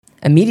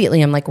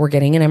 Immediately, I'm like, we're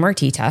getting an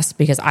MRT test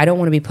because I don't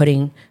want to be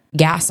putting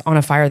gas on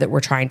a fire that we're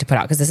trying to put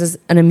out because this is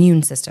an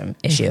immune system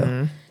issue.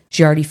 Mm-hmm.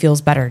 She already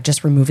feels better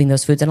just removing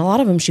those foods. And a lot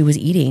of them she was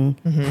eating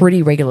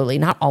pretty regularly,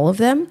 not all of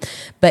them.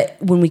 But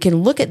when we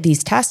can look at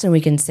these tests and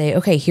we can say,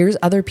 okay, here's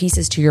other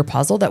pieces to your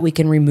puzzle that we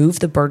can remove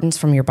the burdens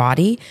from your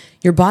body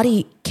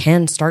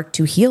can start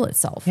to heal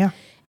itself. Yeah.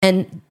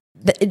 And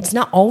it's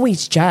not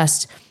always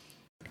just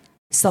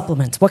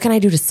supplements. What can I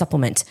do to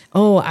supplement?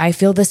 Oh, I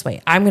feel this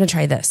way. I'm going to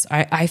try this.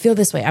 I feel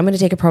this way. I'm going to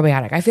take a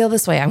probiotic. I feel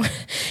this way. I'm going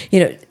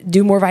to,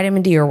 do more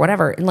vitamin D or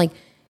whatever. And like,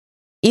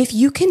 if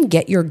you can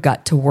get your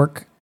gut to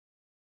work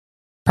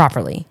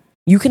properly,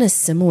 you can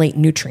assimilate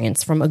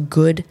nutrients from a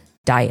good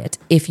diet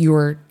if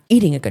you're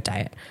eating a good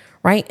diet,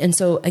 right? And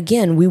so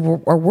again,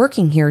 are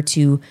working here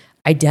to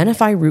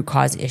identify root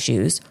cause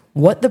issues,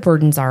 what the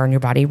burdens are on your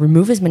body,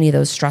 remove as many of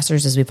those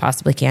stressors as we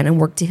possibly can, and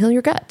work to heal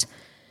your gut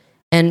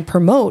and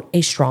promote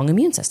a strong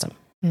immune system.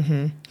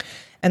 Mm-hmm.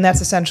 And that's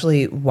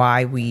essentially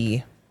why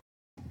we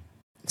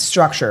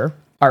structure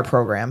our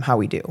program how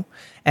we do.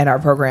 And our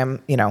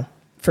program,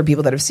 for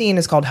people that have seen,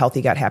 is called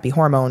Healthy Gut, Happy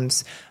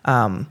Hormones.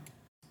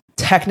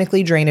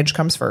 Technically, drainage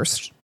comes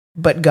first,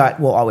 but gut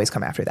will always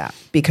come after that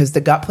because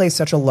the gut plays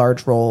such a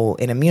large role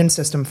in immune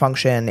system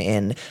function,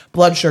 in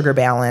blood sugar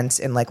balance,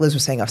 in, like Liz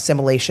was saying,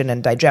 assimilation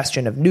and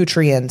digestion of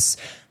nutrients.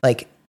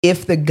 Like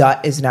if the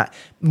gut is not,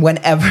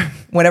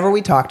 whenever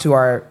we talk to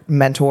our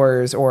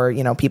mentors or,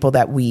 people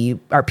that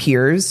our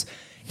peers,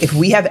 if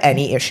we have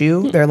any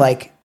issue, they're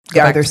like,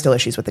 are there still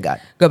issues with the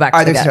gut? Go back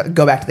to the gut.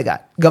 Go back to the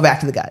gut. Go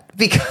back to the gut.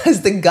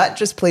 Because the gut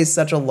just plays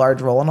such a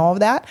large role in all of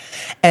that.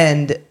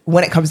 And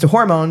when it comes to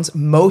hormones,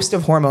 most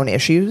of hormone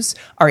issues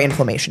are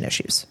inflammation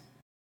issues.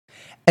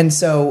 And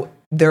so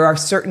there are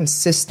certain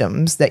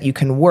systems that you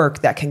can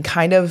work that can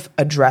kind of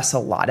address a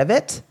lot of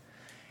it.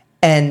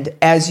 And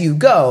as you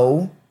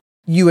go,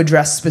 you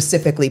address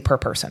specifically per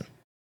person.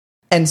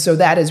 And so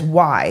that is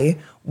why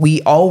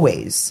we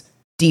always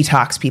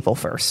detox people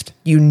first.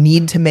 You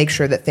need to make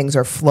sure that things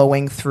are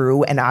flowing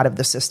through and out of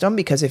the system,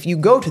 because if you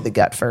go to the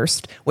gut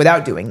first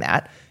without doing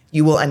that,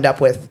 you will end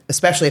up with,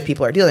 especially if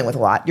people are dealing with a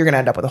lot, you're going to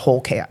end up with a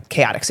whole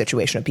chaotic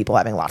situation of people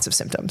having lots of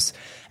symptoms.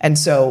 And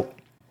so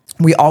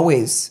we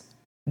always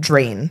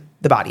drain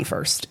the body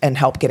first and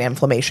help get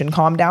inflammation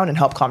calmed down and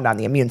help calm down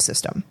the immune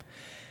system.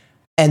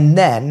 And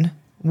then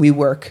we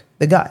work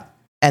the gut,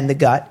 and the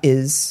gut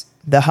is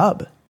the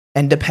hub.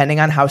 And depending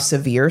on how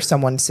severe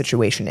someone's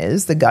situation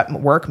is, the gut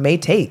work may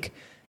take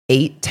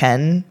 8,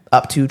 10,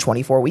 up to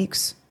 24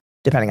 weeks,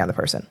 depending on the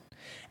person.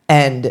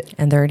 And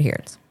their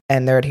adherence.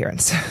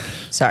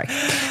 Sorry.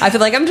 I feel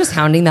like I'm just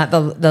hounding that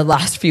the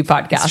last few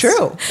podcasts.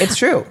 It's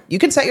true. You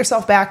can set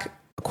yourself back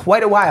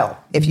quite a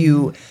while if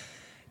you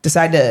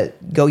decide to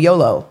go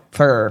YOLO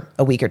for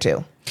a week or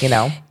two, you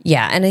know?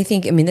 Yeah. And I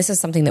think, this is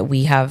something that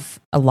we have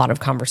a lot of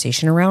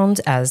conversation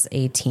around as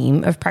a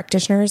team of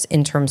practitioners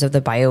in terms of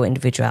the bio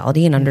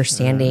individuality and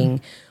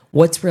understanding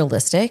what's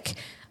realistic.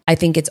 I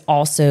think it's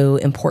also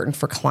important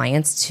for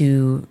clients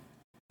to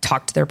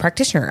talk to their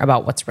practitioner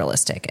about what's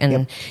realistic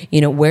and,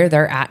 where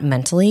they're at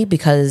mentally,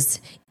 because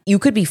you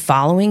could be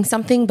following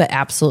something, but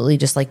absolutely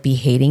just like be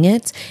hating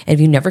it. And if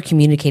you never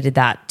communicated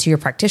that to your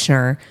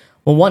practitioner,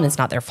 well, one, it's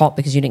not their fault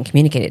because you didn't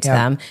communicate it to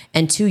them.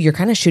 And two, you're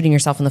kind of shooting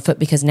yourself in the foot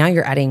because now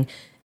you're adding,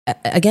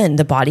 again,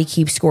 the body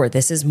keeps score.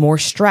 This is more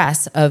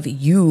stress of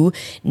you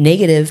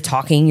negative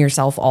talking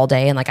yourself all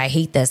day. And like, I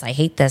hate this,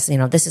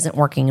 this isn't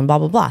working and blah,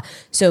 blah, blah.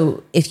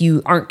 So if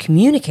you aren't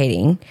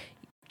communicating,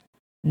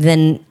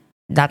 then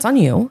that's on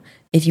you.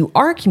 If you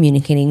are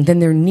communicating, then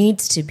there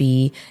needs to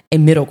be a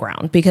middle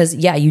ground because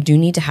you do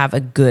need to have a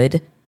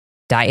good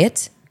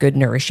diet, good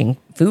nourishing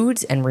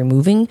foods, and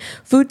removing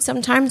food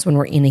sometimes when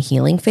we're in a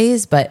healing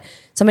phase. But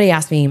somebody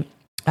asked me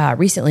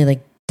recently,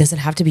 like, does it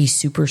have to be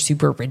super,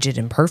 super rigid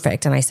and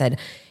perfect? And I said,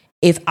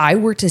 if I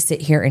were to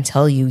sit here and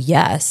tell you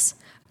yes,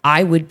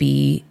 I would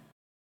be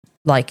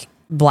like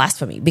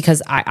blasphemy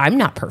because I'm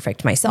not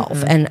perfect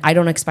myself and I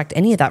don't expect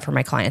any of that from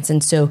my clients.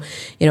 And so,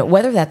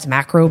 whether that's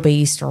macro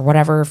based or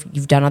whatever, if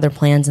you've done other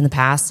plans in the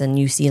past and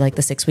you see like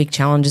the 6-week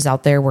challenges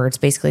out there where it's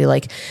basically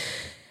like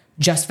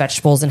just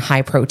vegetables and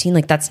high protein,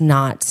 like that's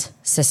not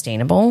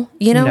sustainable,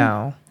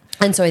 No.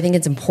 And so I think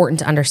it's important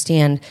to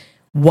understand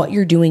what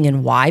you're doing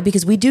and why,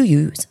 because we do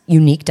use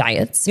unique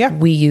diets. Yeah.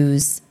 We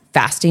use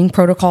fasting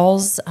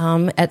protocols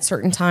at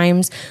certain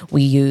times.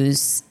 We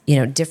use,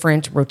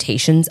 different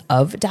rotations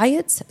of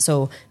diets.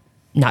 So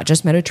not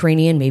just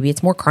Mediterranean, maybe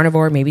it's more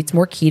carnivore, maybe it's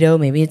more keto,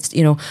 maybe it's,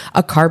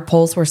 a carb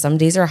pulse where some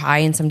days are high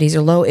and some days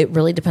are low. It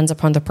really depends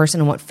upon the person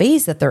and what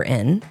phase that they're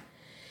in.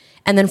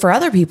 And then for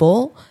other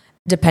people,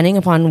 depending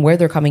upon where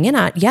they're coming in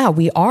at,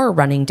 we are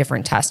running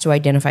different tests to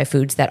identify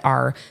foods that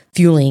are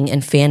fueling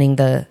and fanning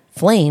the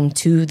flame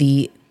to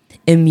the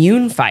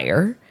immune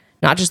fire,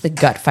 not just the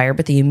gut fire,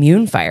 but the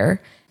immune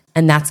fire.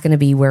 And that's going to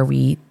be where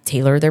we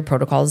tailor their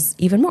protocols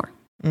even more.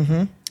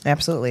 Mm-hmm.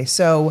 Absolutely.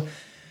 So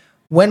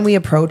when we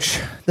approach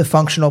the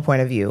functional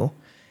point of view,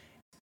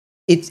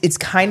 it's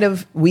kind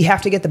of, we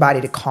have to get the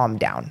body to calm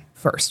down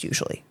first,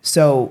 usually.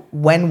 So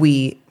when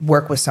we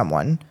work with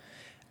someone,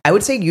 I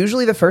would say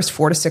usually the first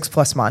 4 to 6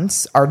 plus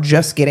months are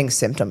just getting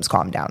symptoms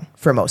calmed down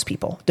for most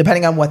people,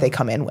 depending on what they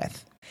come in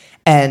with.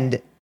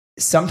 And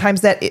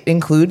sometimes that it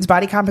includes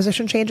body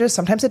composition changes.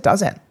 Sometimes it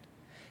doesn't.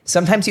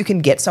 Sometimes you can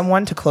get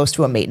someone to close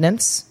to a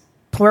maintenance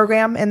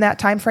program in that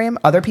time frame.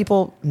 Other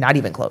people, not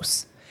even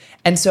close.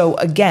 And so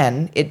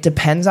again, it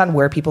depends on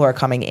where people are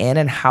coming in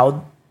and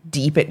how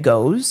deep it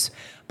goes.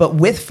 But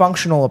with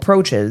functional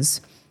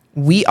approaches,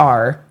 we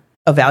are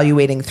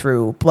evaluating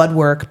through blood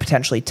work,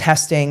 potentially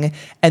testing,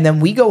 and then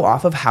we go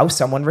off of how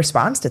someone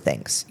responds to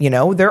things.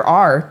 There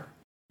are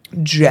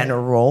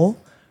general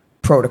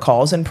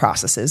protocols and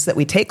processes that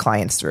we take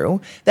clients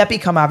through that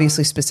become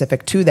obviously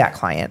specific to that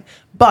client,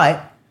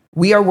 but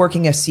we are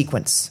working a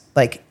sequence.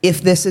 Like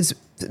if this is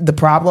the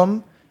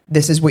problem,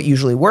 this is what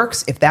usually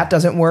works. If that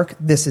doesn't work,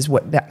 this is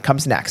what that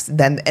comes next.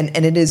 Then,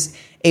 and it is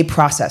a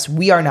process.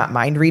 We are not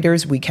mind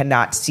readers. We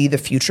cannot see the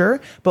future,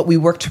 but we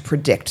work to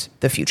predict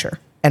the future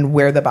and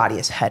where the body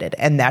is headed.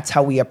 And that's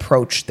how we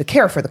approach the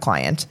care for the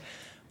client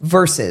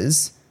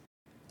versus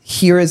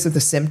here is the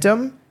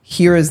symptom,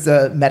 here is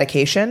the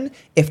medication.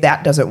 If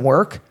that doesn't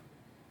work,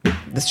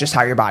 that's just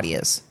how your body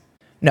is.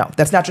 No,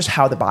 that's not just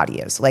how the body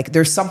is. Like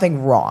there's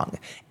something wrong.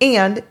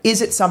 And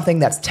is it something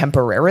that's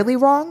temporarily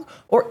wrong?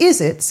 Or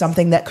is it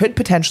something that could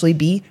potentially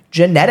be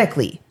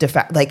genetically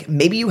defect? Like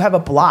maybe you have a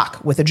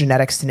block with a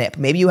genetic SNP.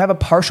 Maybe you have a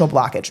partial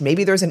blockage.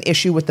 Maybe there's an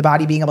issue with the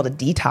body being able to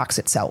detox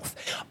itself.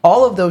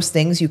 All of those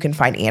things you can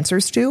find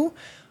answers to,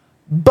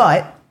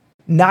 but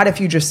not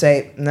if you just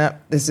say, no,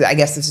 I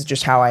guess this is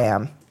just how I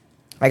am.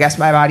 I guess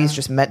my body's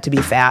just meant to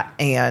be fat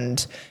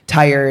and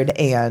tired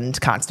and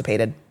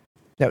constipated.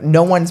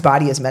 No one's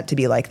body is meant to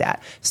be like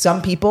that.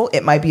 Some people,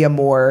 it might be a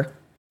more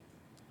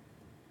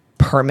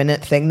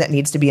permanent thing that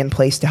needs to be in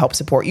place to help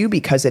support you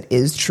because it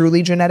is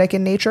truly genetic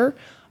in nature.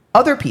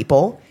 Other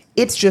people,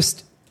 it's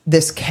just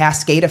this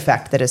cascade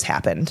effect that has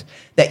happened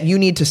that you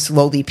need to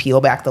slowly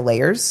peel back the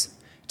layers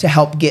to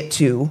help get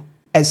to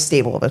as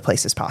stable of a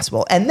place as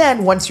possible. And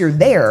then once you're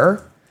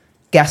there,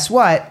 guess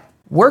what?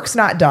 Work's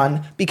not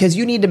done because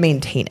you need to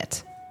maintain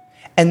it.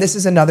 And this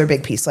is another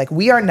big piece. Like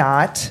we are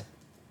not...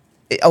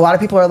 A lot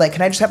of people are like,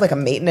 can I just have like a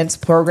maintenance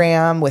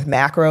program with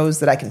macros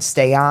that I can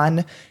stay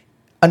on?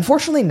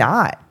 Unfortunately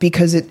not,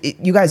 because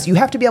you guys, you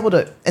have to be able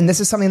to, and this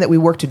is something that we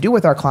work to do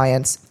with our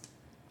clients.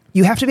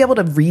 You have to be able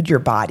to read your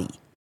body.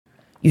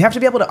 You have to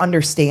be able to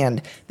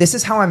understand, this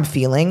is how I'm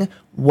feeling.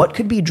 What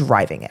could be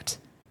driving it?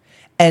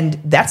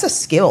 And that's a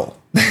skill.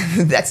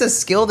 That's a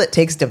skill that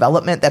takes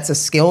development. That's a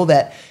skill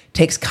that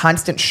takes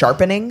constant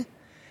sharpening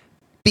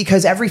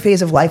because every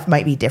phase of life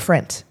might be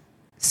different.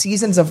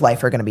 seasons of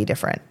life are going to be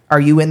different. Are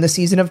you in the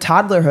season of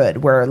toddlerhood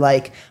where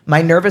like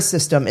my nervous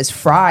system is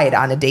fried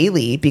on a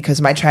daily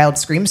because my child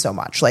screams so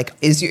much? Like,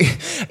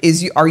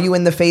 are you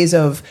in the phase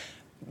of,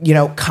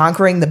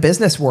 conquering the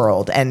business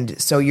world? And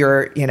so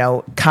you're,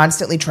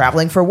 constantly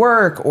traveling for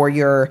work, or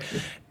you're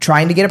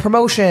trying to get a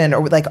promotion,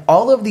 or like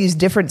all of these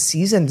different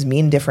seasons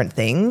mean different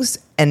things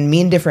and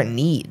mean different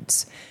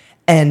needs.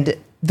 And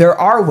there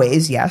are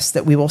ways, yes,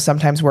 that we will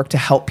sometimes work to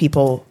help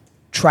people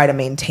try to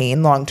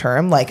maintain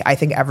long-term. Like I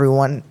think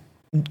everyone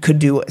could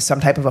do some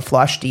type of a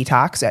flush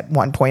detox at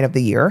one point of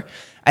the year.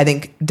 I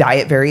think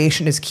diet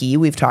variation is key.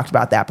 We've talked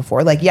about that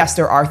before. Like, yes,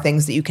 there are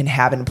things that you can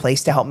have in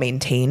place to help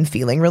maintain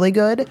feeling really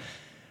good.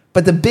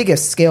 But the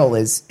biggest skill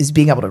is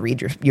being able to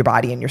read your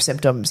body and your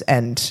symptoms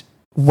and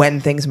when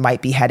things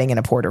might be heading in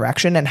a poor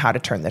direction and how to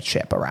turn the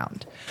ship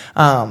around.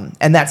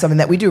 And that's something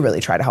that we do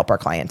really try to help our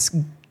clients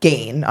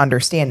gain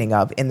understanding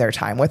of in their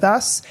time with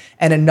us.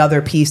 And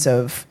another piece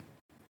of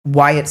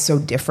why it's so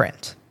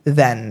different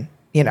than,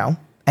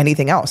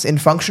 anything else. In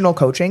functional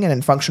coaching and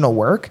in functional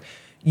work,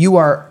 you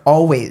are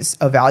always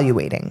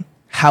evaluating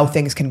how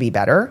things can be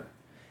better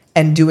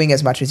and doing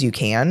as much as you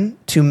can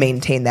to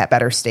maintain that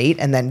better state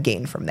and then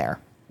gain from there.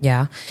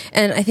 Yeah.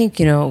 And I think,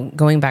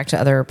 going back to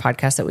other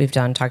podcasts that we've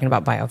done, talking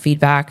about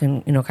biofeedback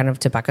and, kind of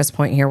to Becca's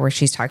point here, where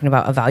she's talking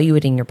about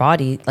evaluating your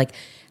body, like,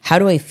 how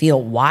do I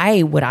feel?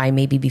 Why would I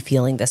maybe be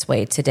feeling this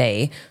way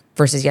today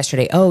versus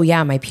yesterday? Oh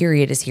yeah, my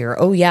period is here.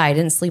 Oh yeah, I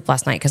didn't sleep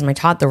last night because my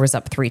toddler was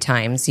up 3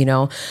 times,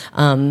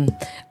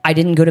 I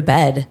didn't go to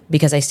bed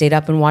because I stayed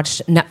up and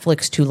watched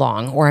Netflix too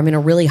long, or I'm in a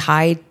really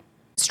high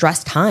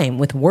stress time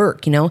with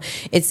work.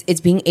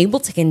 It's being able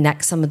to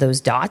connect some of those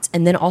dots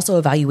and then also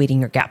evaluating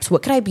your gaps.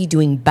 What could I be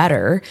doing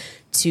better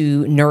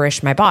to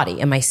nourish my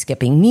body? Am I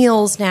skipping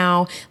meals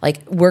now? Like,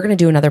 we're going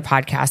to do another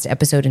podcast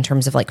episode in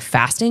terms of like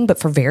fasting, but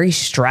for very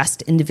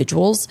stressed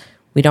individuals,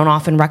 we don't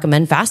often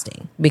recommend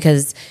fasting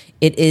because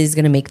it is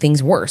going to make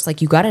things worse.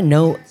 Like, you got to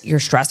know your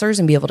stressors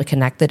and be able to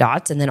connect the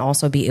dots, and then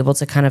also be able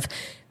to kind of,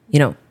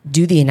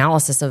 do the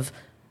analysis of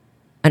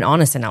an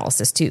honest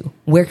analysis too.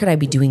 Where could I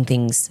be doing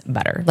things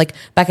better? Like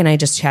Becca and I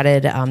just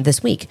chatted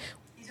this week.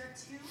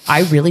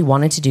 I really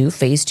wanted to do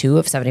phase 2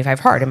 of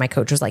 75 Hard. And my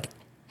coach was like,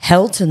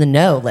 hell to the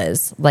no,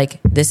 Liz. Like,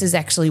 this is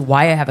actually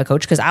why I have a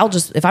coach. Cause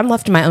if I'm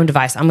left to my own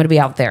device, I'm going to be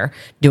out there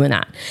doing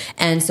that.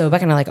 And so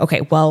Becca and I are like, okay,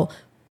 well,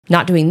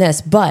 not doing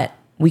this, but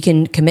we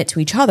can commit to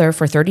each other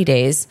for 30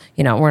 days.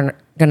 We're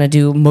going to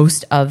do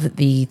most of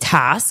the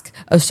task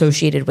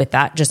associated with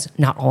that, just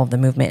not all of the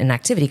movement and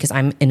activity, because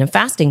I'm in a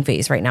fasting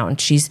phase right now, and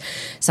she's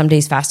some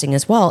days fasting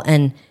as well.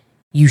 And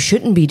you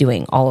shouldn't be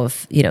doing all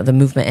of, the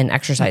movement and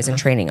exercise and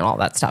training and all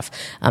that stuff.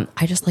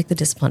 I just like the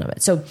discipline of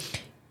it. So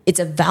it's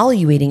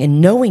evaluating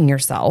and knowing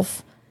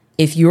yourself.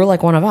 If you're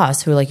like one of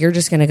us who, like, you're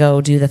just going to go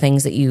do the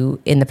things that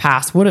you in the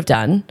past would have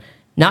done,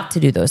 not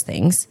to do those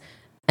things.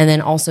 And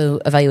then also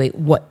evaluate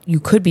what you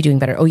could be doing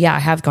better. Oh yeah, I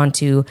have gone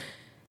to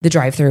the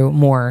drive-through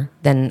more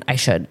than I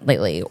should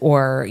lately.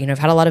 Or, I've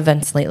had a lot of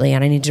events lately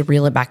and I need to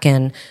reel it back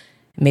in.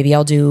 Maybe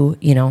I'll do,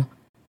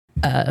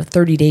 a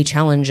 30-day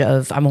challenge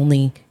of I'm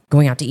only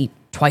going out to eat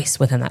twice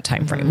within that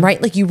time frame, right?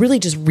 Like, you really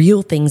just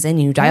reel things in,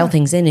 you dial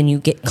things in, and you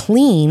get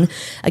clean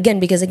again,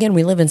 because again,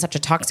 we live in such a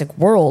toxic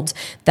world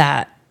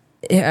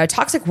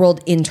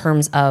in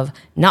terms of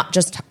not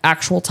just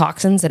actual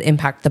toxins that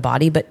impact the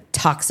body, but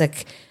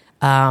toxic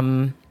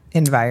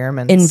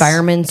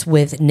environments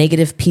with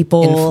negative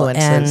people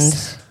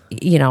influences.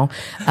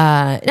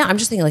 And I'm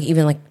just thinking, like,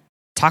 even like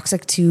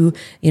toxic to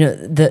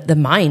the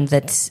mind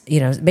that's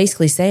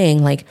basically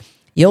saying like,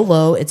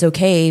 YOLO, it's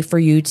okay for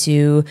you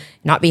to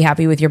not be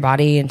happy with your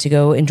body and to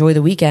go enjoy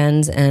the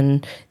weekends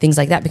and things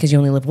like that because you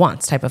only live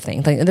once, type of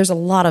thing. There's a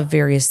lot of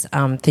various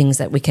things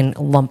that we can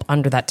lump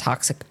under that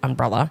toxic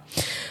umbrella.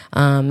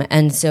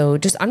 And so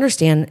just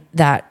understand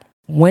that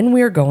when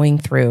we're going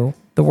through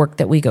the work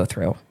that we go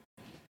through,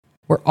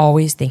 we're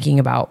always thinking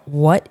about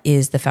what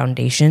is the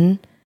foundation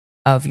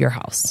of your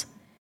house,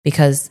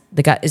 because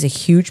the gut is a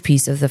huge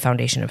piece of the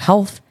foundation of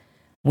health.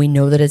 We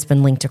know that it's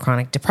been linked to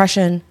chronic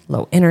depression,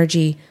 low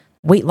energy,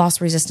 weight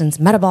loss resistance,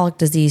 metabolic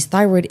disease,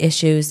 thyroid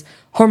issues,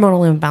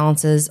 hormonal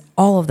imbalances,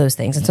 all of those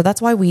things. And so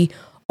that's why we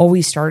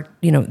always start,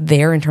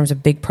 there in terms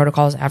of big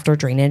protocols after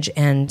drainage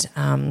and,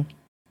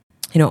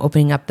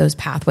 opening up those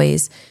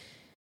pathways.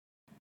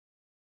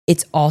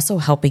 It's also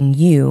helping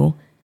you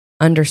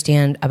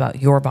understand about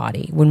your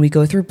body. When we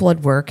go through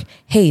blood work,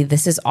 hey,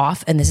 this is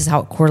off and this is how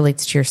it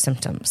correlates to your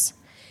symptoms.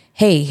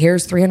 Hey,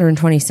 here's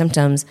 320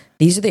 symptoms.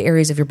 These are the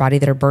areas of your body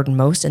that are burdened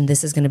most, and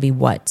this is going to be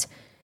what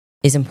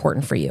is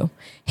important for you.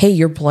 Hey,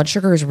 your blood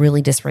sugar is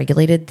really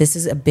dysregulated. This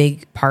is a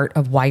big part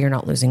of why you're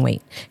not losing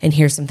weight. And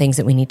here's some things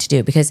that we need to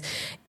do. Because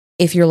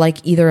if you're like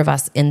either of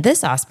us in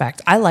this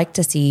aspect, I like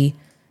to see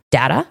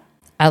data.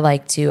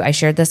 I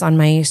shared this on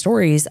my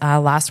stories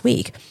last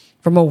week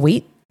from a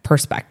weight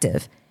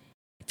perspective.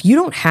 If you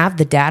don't have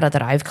the data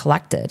that I've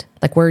collected,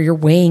 like where you're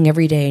weighing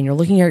every day and you're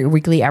looking at your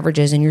weekly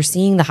averages and you're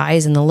seeing the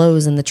highs and the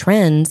lows and the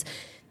trends,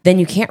 then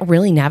you can't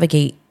really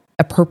navigate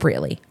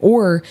appropriately.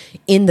 Or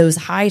in those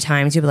high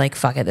times, you'll be like,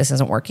 fuck it, this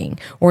isn't working.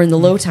 Or in the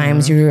low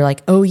times, you're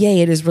like, oh,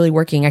 yay, it is really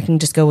working. I can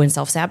just go and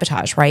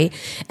self-sabotage, right?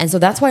 And so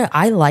that's why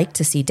I like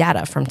to see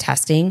data from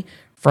testing,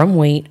 from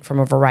weight, from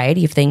a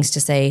variety of things to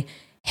say,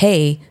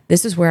 hey,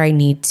 this is where I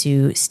need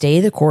to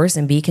stay the course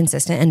and be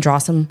consistent and draw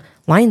some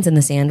lines in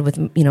the sand with,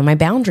 my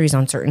boundaries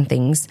on certain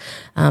things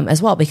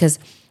as well, because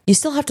you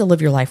still have to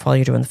live your life while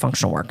you're doing the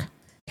functional work.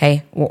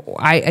 Okay. Well,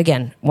 I,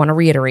 again, want to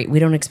reiterate, we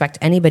don't expect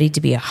anybody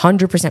to be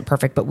 100%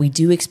 perfect, but we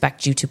do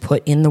expect you to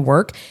put in the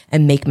work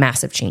and make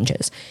massive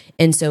changes.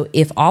 And so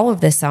if all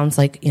of this sounds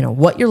like,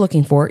 what you're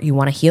looking for, you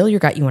want to heal your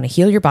gut, you want to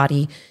heal your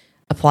body,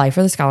 apply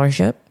for the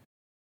scholarship.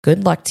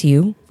 Good luck to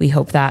you. We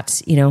hope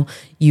that,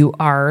 you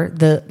are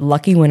the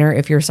lucky winner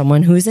if you're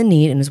someone who's in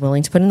need and is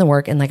willing to put in the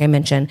work. And like I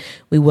mentioned,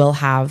 we will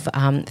have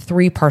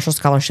 3 partial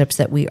scholarships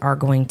that we are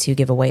going to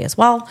give away as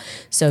well.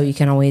 So you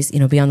can always,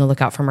 be on the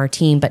lookout from our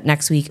team. But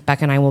next week,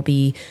 Becca and I will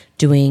be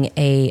doing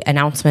a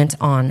announcement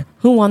on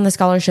who won the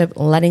scholarship,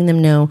 letting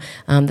them know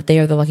that they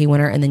are the lucky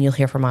winner. And then you'll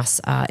hear from us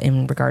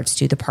in regards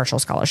to the partial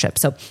scholarship.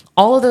 So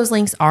all of those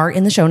links are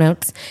in the show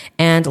notes.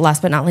 And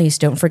last but not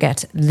least, don't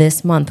forget,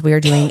 this month we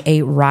are doing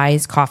a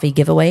Rise Coffee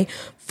giveaway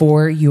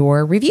for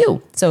your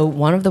review. So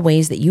one of the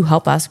ways that you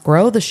help us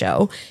grow the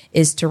show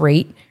is to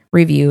rate,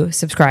 review,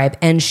 subscribe,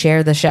 and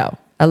share the show.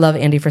 I love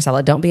Andy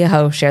Frisella. Don't be a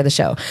hoe, share the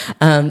show.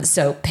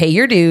 So pay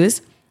your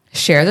dues,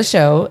 share the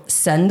show,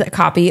 send a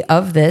copy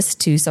of this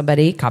to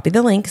somebody, copy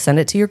the link, send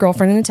it to your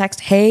girlfriend in a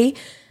text. Hey,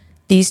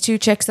 these 2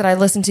 chicks that I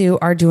listen to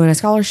are doing a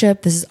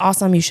scholarship. This is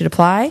awesome. You should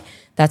apply.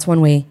 That's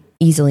one way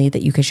easily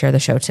that you could share the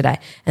show today.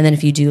 And then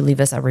if you do leave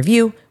us a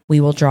review,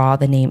 we will draw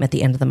the name at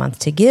the end of the month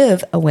to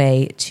give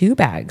away 2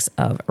 bags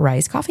of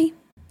Rise Coffee.